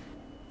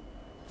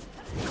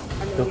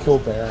 I mean, Go we kill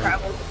just Baron.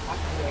 traveled the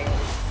fucking way.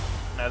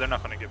 No, they're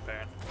not going to get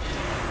Baron.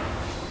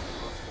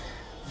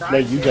 No,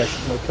 you guys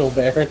should go kill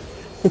Baron.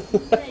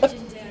 Legendary.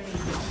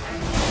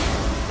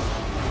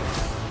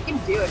 You can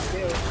do it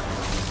too.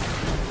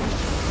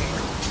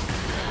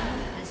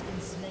 Has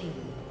been slain.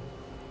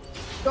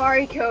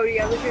 Sorry, Cody.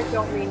 I legit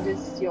don't mean to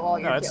steal all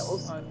your No,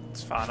 kills.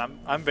 it's fine.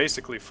 I'm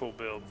basically full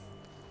build.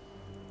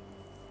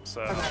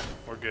 So, Okay.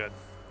 we're good.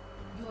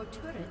 Your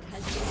turret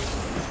has been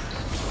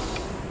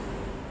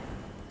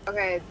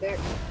Okay, there.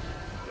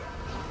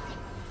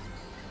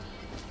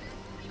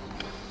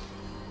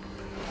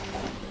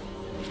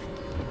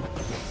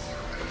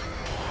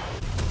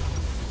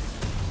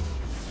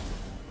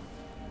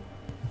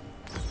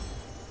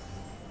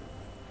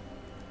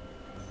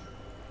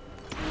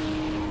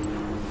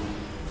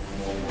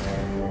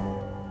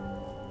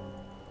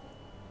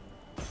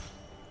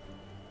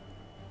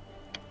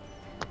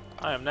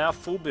 I am now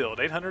full build,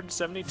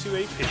 872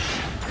 AP.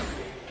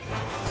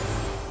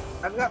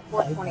 I've got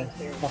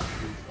 422.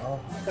 Oh,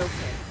 It's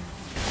okay.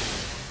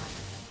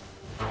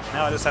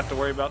 Now I just have to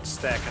worry about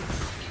stacking,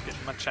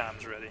 getting my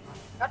chimes ready.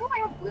 How do I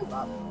have blue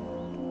up?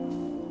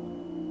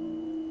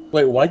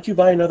 wait, why'd you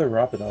buy another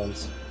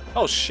Rapidons?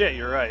 Oh shit,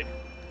 you're right.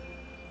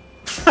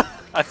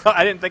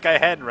 I didn't think I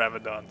had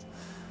Ravadons.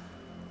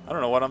 I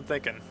don't know what I'm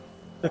thinking.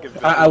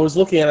 I was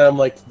looking at it, I'm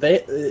like,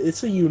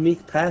 it's a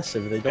unique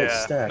passive, they don't Yeah.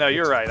 stack. No,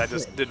 you're It's right. I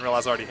just didn't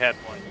realize I already had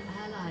one.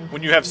 an ally.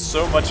 When you have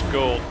so much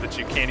gold that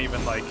you can't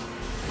even like.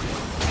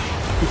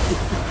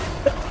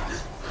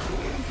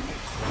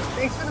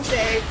 Thanks for the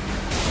save.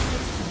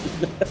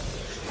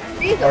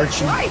 Jesus Aren't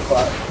you, Christ.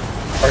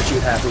 aren't you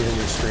happy that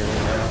you're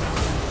streaming now?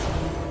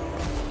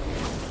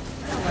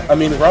 I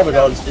mean,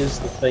 Rabadon's is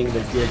the thing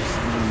that gives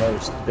the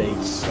most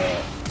base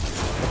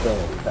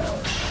ability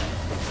power.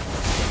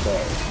 So.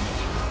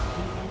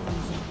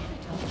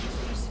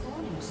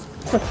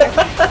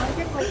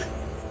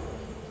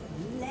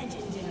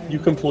 You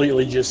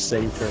completely just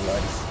saved her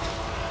life.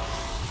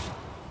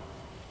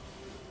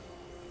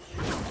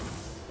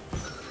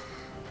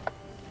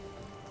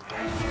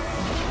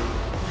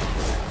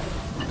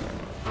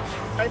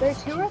 Are there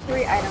 2 or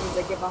 3 items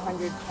that give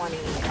 120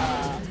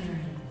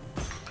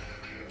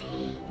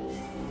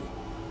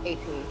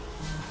 AP?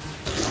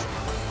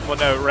 Well,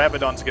 no,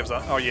 Rabadon's gives.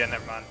 Oh yeah,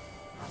 never mind.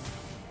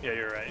 Yeah,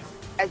 you're right.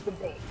 As the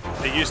base.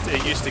 It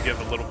used to give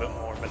a little bit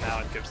more, but now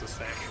it gives the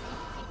same.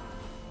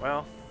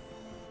 Well,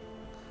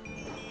 I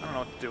don't know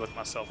what to do with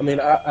myself. I mean,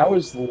 I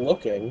was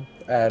looking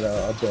at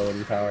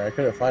ability power. I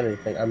couldn't find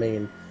anything. I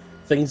mean,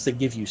 things that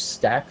give you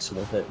stacks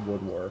with it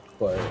would work,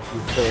 but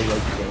you're so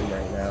late game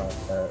right now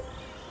that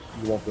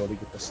you won't be able to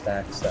get the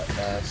stacks that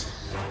fast.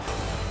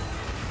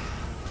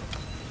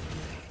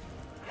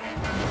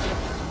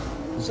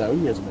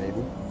 Zonia's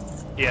maybe.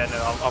 Yeah, no,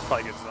 I'll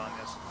probably get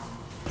Zonia's.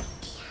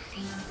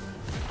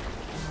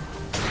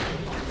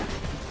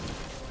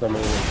 I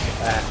mean,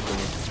 it's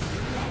active,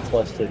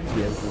 plus it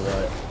gives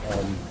what,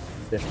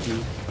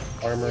 50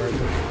 armor, I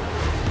think?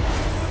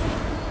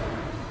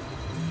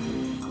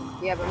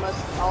 Yeah, but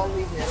all of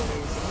these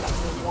abilities, except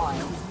for 1,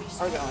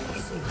 are going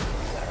AP.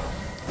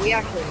 So, we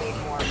actually need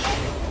more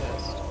magic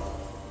resist.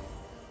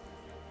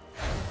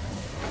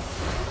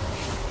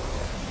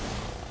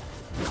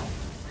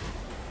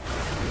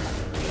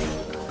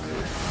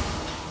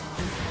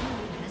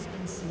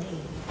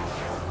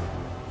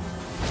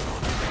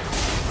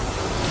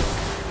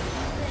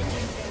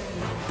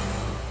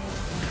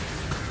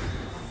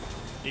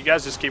 You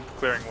guys just keep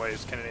clearing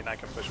waves. Kennedy and I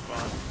can push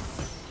bond.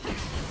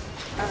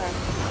 Okay.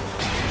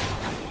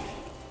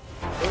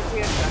 If we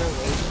have better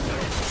ways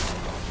here.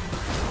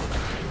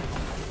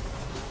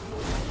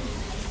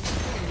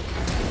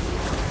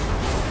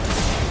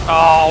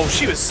 Oh,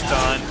 she was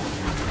stunned.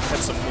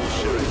 That's some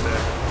bullshit right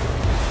there.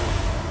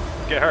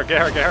 Get her,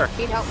 get her, get her.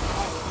 Need help.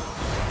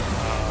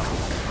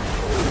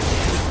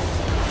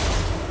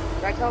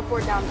 Should I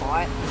teleport down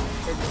bot?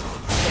 Or just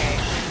stay?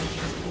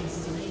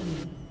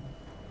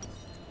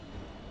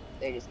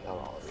 They just killed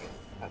all of you.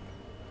 Okay.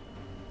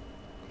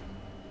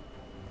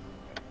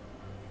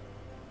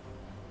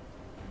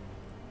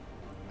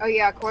 Oh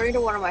yeah, according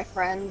to one of my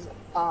friends,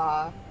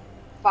 5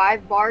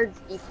 bards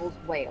equals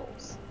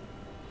whales.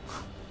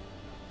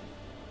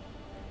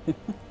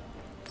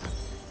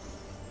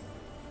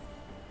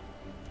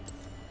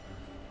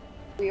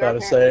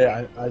 Gotta say,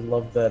 I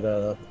love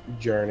that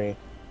journey,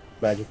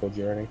 magical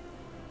journey.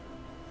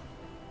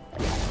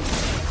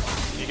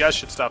 You guys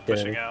should stop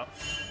pushing out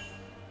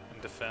and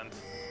defend.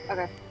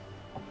 Okay.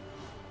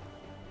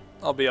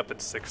 I'll be up in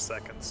 6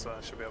 seconds, so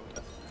I should be able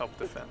to help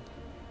defend.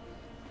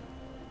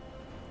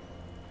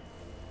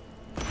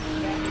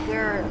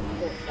 Yeah,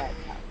 they're dead.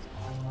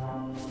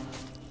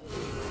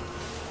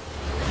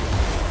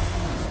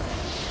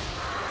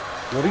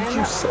 What did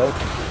you sell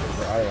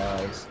for our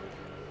eyes?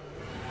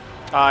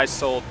 I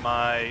sold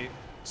my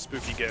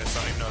spooky ghost.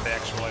 I don't even know what the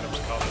actual item's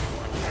called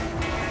anymore.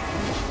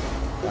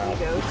 Wow.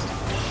 Ghost.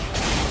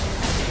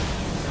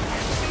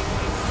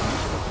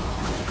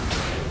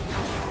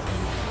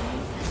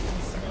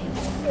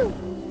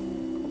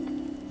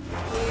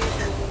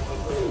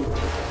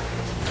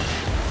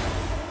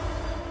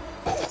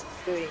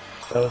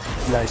 That was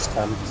a nice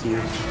time to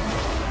you.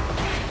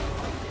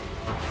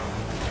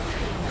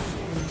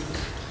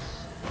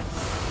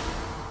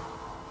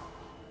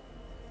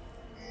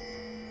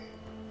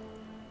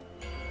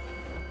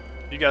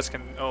 You guys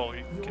can. Oh,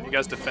 can you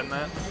guys defend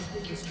that?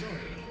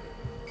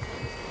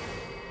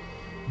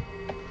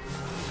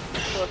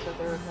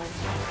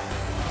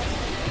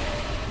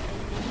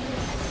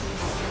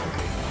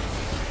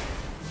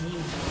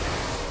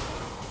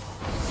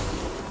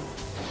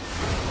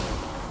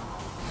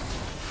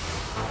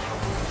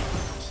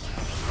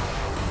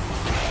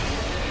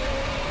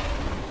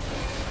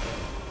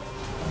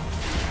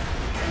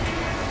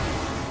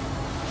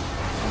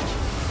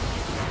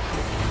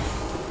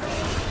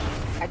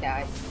 I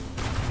died.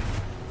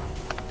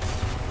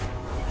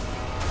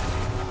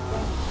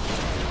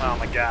 Oh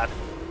my god.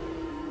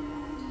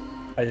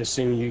 I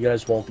assume you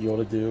guys won't be able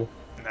to do.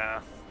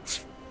 Nah.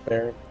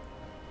 Fair.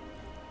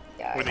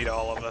 Yeah. We need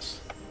all of us.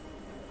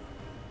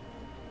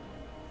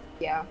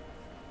 Yeah.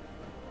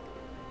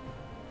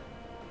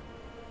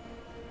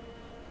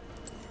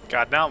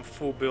 God, now I'm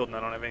full build and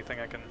I don't have anything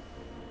I can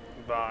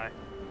buy.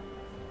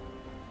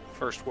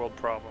 First world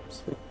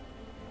problems.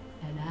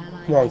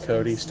 Come on,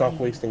 Cody. Stop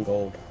wasting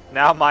gold.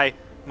 Now my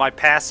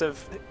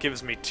passive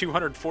gives me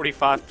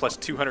 245 plus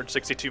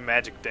 262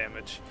 magic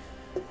damage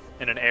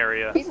in an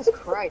area. Jesus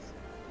Christ.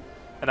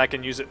 And I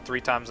can use it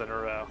 3 times in a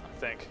row, I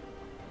think.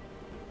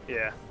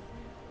 Yeah.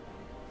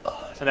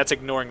 And that's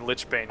ignoring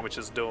Lich Bane, which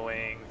is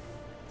doing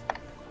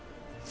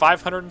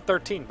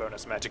 513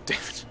 bonus magic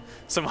damage.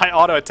 So my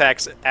auto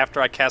attacks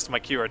after I cast my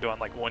Q are doing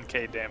like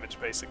 1k damage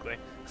basically.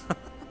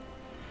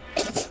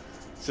 It's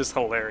just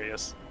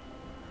hilarious.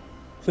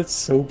 That's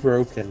so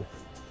broken.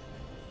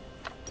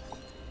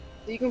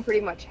 So you can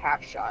pretty much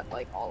half shot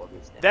like all of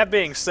these things. That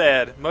being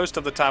said, most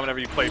of the time whenever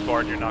you play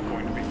Bard, you're not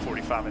going to be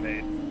 45 and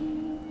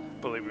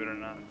 8. Believe it or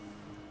not.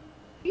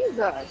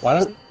 Jesus. Why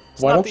not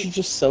don't the- you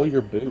just sell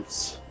your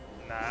boots?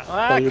 Nah, Sell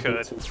I your could.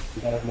 boots and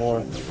you got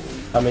more.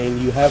 I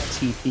mean, you have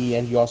TP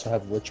and you also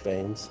have Lich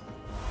Banes.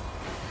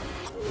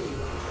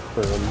 For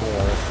more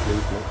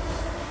movement.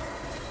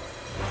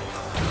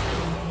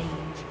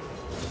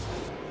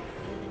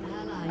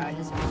 An ally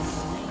has been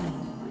slain.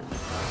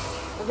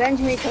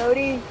 Avenge me,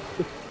 Cody.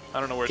 I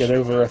don't know where Get she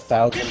over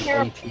 1,000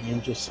 Careful. AP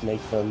and just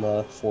make them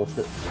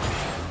forfeit.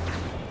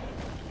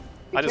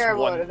 Be I just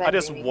terrible at I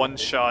just avenging me. one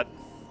shot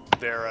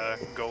their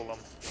golem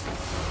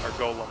or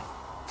golem.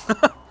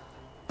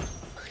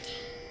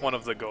 One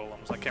of the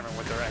golems. I can't remember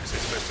what they're actually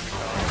supposed to be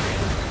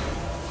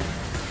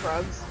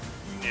called. Drugs.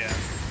 Yeah. An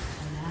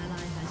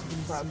ally has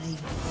been Grubs.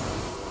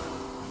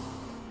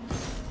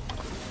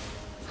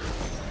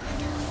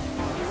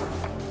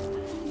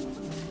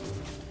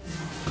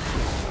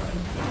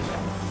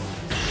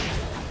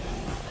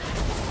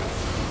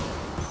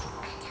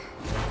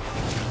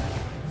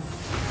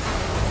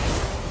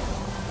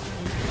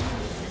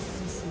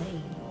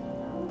 slain.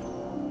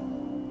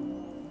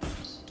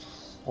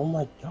 Oh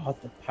my god,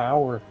 the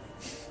power.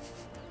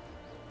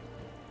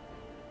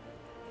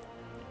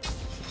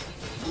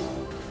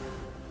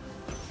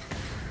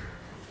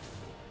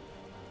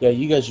 Yeah,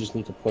 you guys just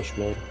need to push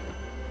me.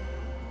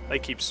 They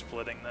keep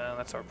splitting though.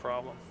 That's our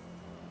problem.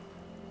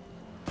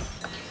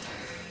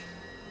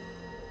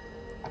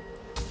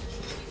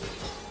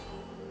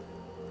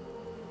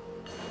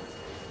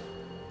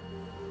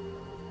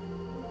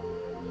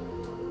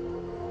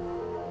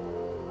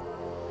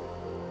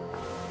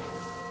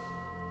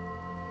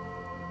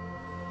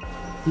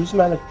 Whose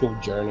magical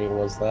journey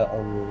was that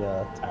on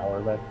the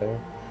tower back there?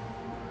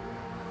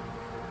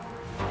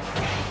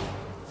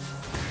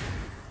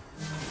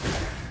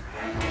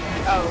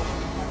 Oh.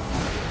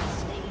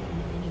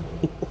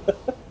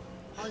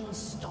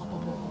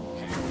 Unstoppable.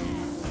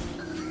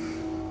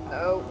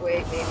 Oh,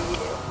 wait, maybe you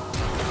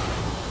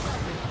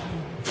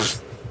do.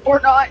 Or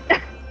not.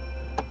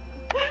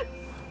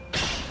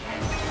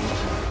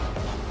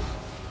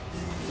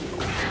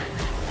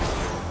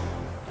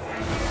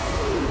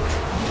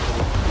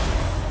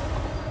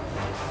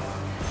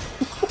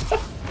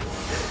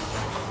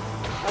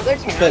 Oh, they're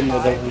That terrified.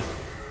 literally,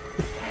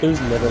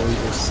 those literally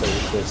were so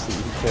close to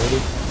you, Cody.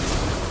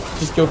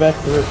 Just go back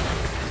through.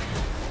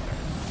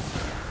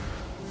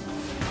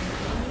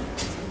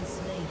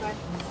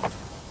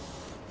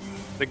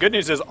 The good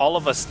news is all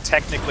of us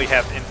technically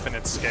have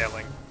infinite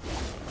scaling.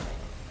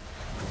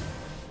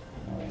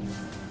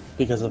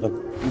 Because of the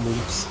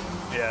loops.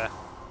 Yeah.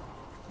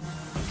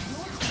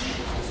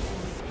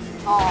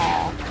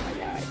 Aw, I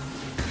died.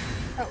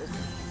 That was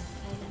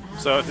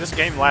So if this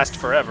game lasts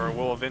forever,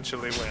 we'll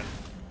eventually win.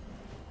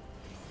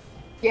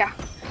 yeah.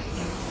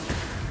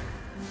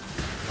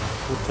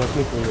 Well,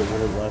 technically it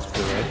wouldn't last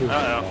forever.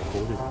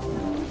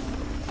 Uh-oh.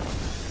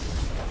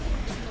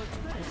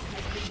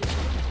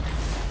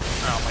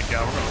 Oh my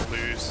god, we're gonna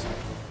lose.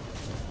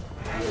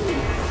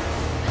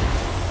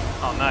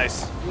 Oh,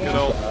 nice. Good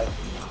old.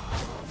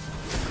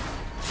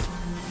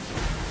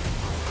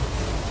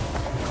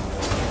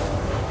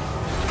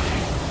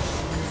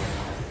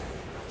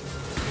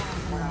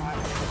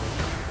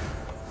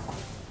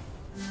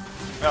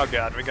 Oh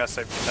god, we gotta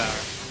save the tower.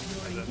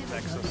 Or the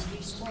Nexus.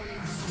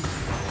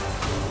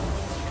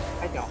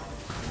 I don't.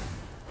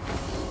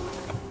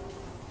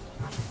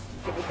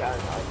 Give it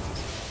guard.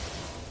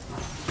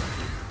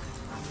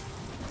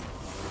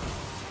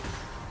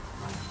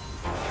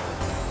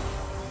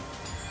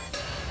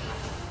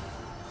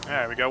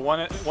 Alright, we got one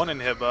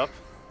inhib up.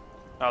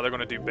 Oh, they're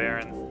gonna do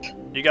Baron.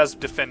 You guys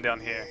defend down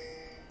here.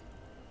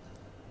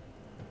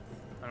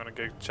 I'm gonna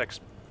go check,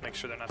 make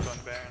sure they're not doing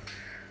Baron.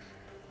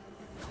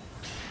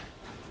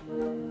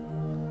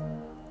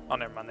 Oh,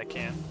 never mind, they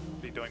can't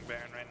be doing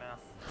Baron right now.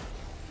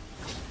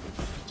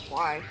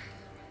 Why?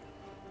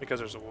 Because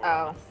there's a war.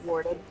 Oh,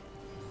 warded.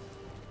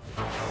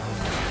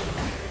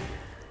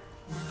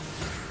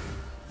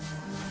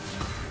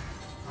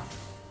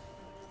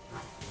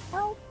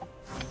 Help.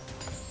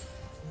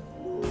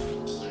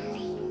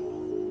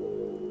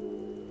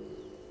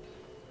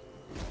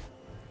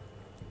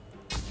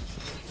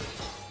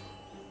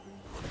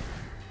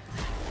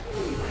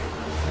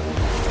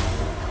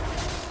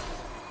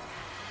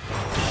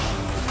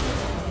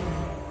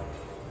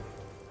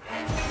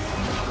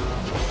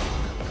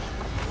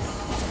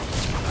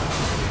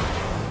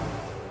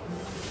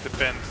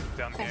 Defend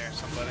down here,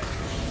 somebody.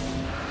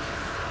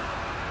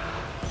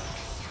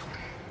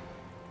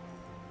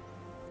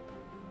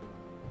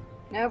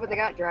 No, but they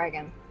got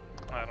dragon.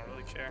 I don't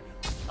really care.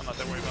 I'm not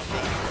that worried about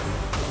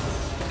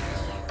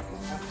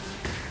that.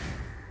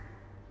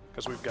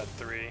 Because we've got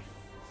 3.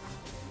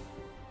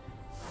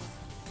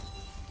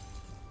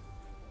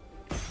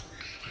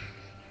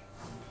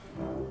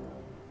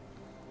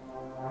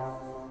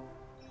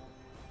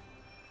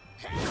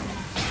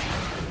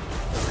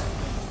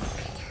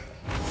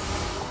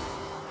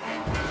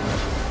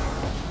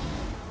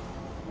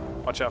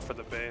 Watch out for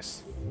the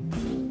base.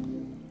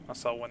 I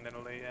saw one in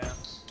Italy, yeah.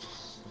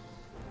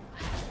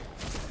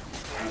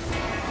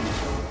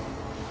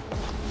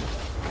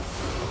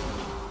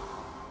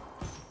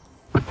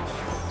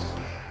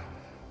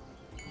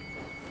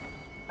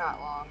 Not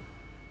long.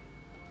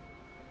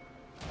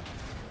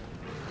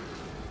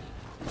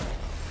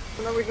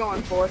 What are we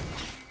going for?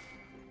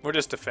 We're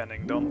just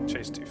defending. Don't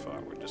chase too far.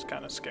 We're just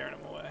kind of scaring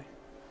them away.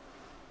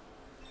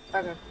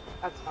 Okay,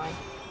 that's fine.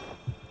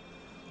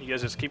 You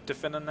guys just keep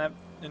defending that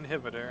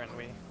inhibitor, and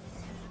we...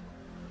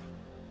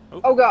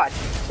 Oh god,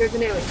 there's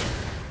an alien.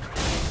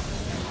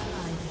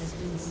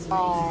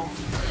 Oh.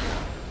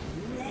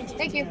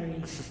 Thank you.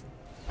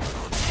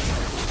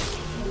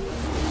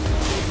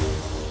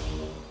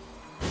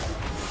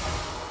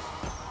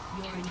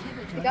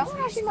 That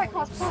one actually might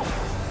cause problems.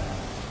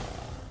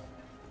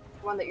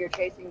 One that you're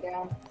chasing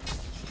down.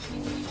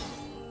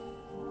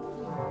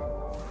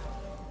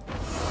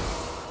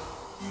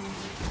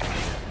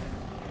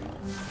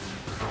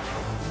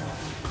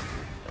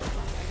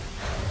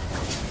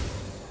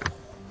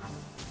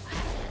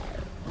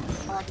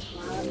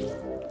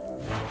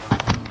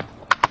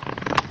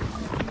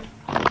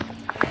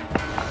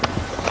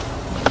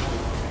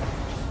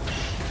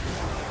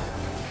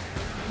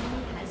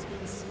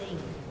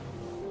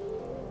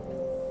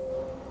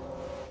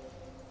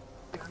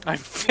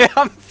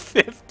 I'm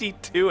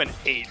 52 and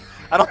 8.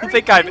 I don't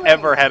think I've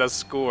ever had a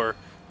score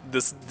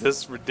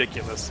this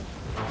ridiculous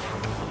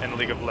in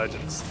League of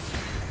Legends.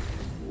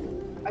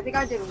 I think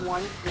I did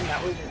one and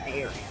that was an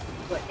ARAM.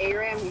 But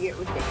ARAM you get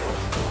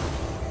ridiculous.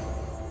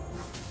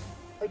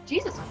 Like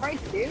Jesus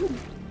Christ, dude.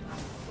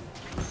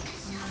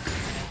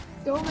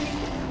 So many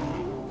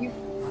you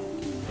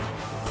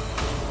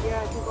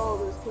yeah, I took all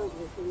those kills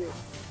for you.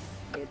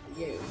 Good for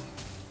you.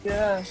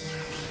 Yeah.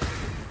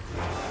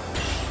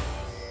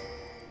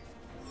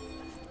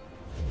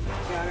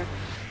 Got her.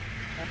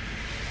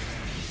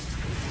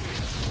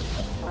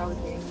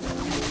 Probably.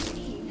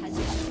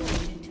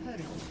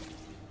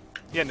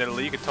 Yeah,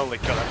 Nidalee, you could totally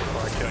kill that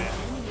before I kill you.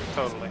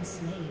 Totally.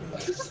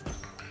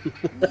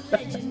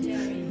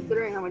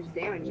 Considering how much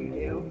damage you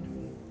do.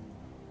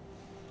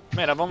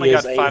 Man, I've only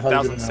got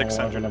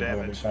 5,600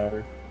 damage.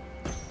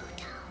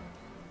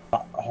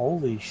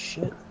 Holy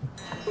shit.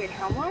 Wait,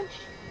 how much?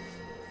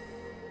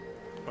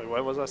 Wait,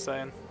 what was I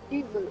saying?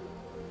 Jesus.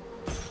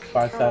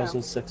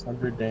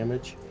 5,600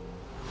 damage.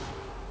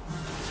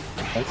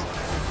 That's,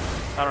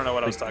 I don't know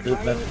what I was talking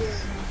about.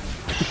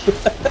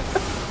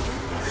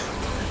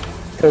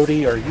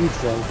 Cody, are you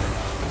drunk?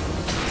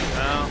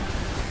 No.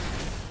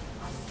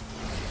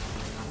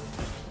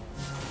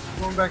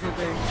 Going back to the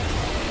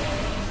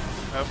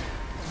Oh.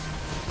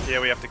 Yeah,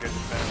 we have to go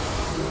defend.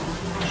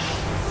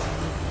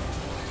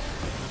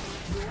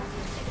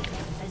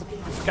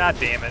 God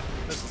damn it.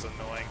 This is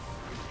annoying.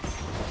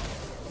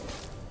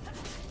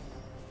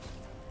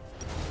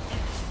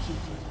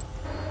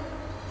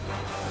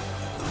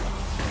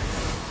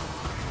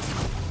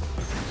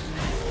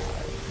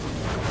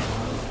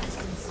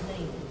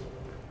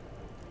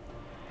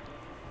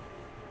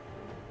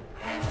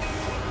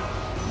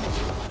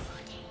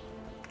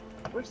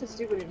 Where's the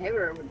stupid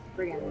inhibitor with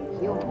friggin'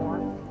 heal more?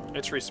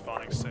 It's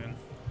respawning soon.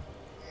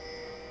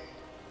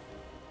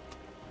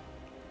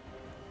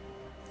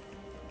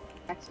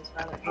 Access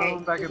rather.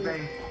 going back at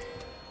base.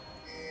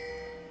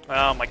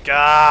 Oh my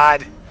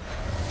god!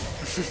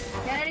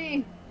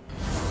 Kennedy!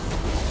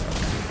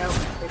 Nope,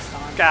 it's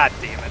gone. God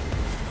damn it.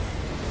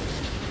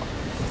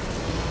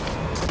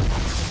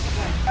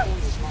 That one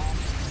was small.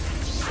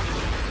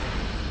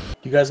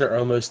 You guys are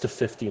almost to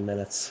 50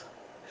 minutes.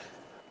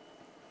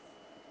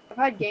 I've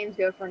had games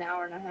go for an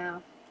hour and a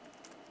half.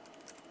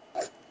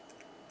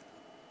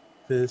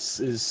 This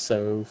is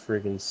so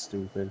friggin'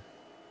 stupid.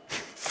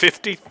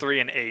 53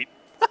 and 8.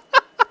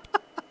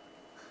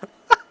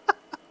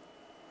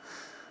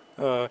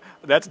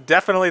 That's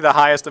definitely the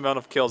highest amount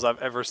of kills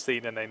I've ever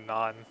seen in a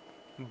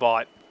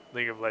non-bot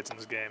League of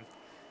Legends game.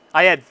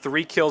 I had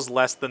 3 kills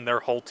less than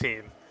their whole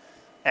team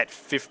at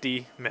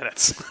 50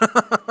 minutes.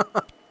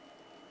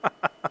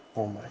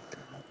 Oh my god.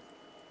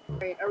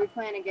 Wait, are we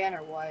playing again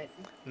or what?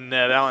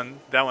 No,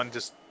 that one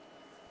just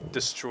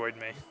destroyed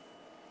me.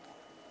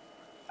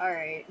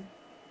 Alright.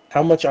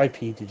 How much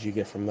IP did you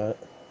get from that?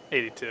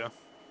 82.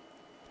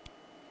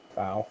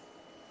 Wow.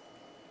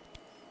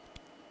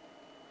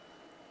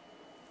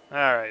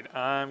 Alright,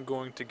 I'm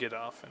going to get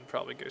off and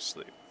probably go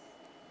sleep.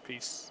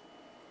 Peace.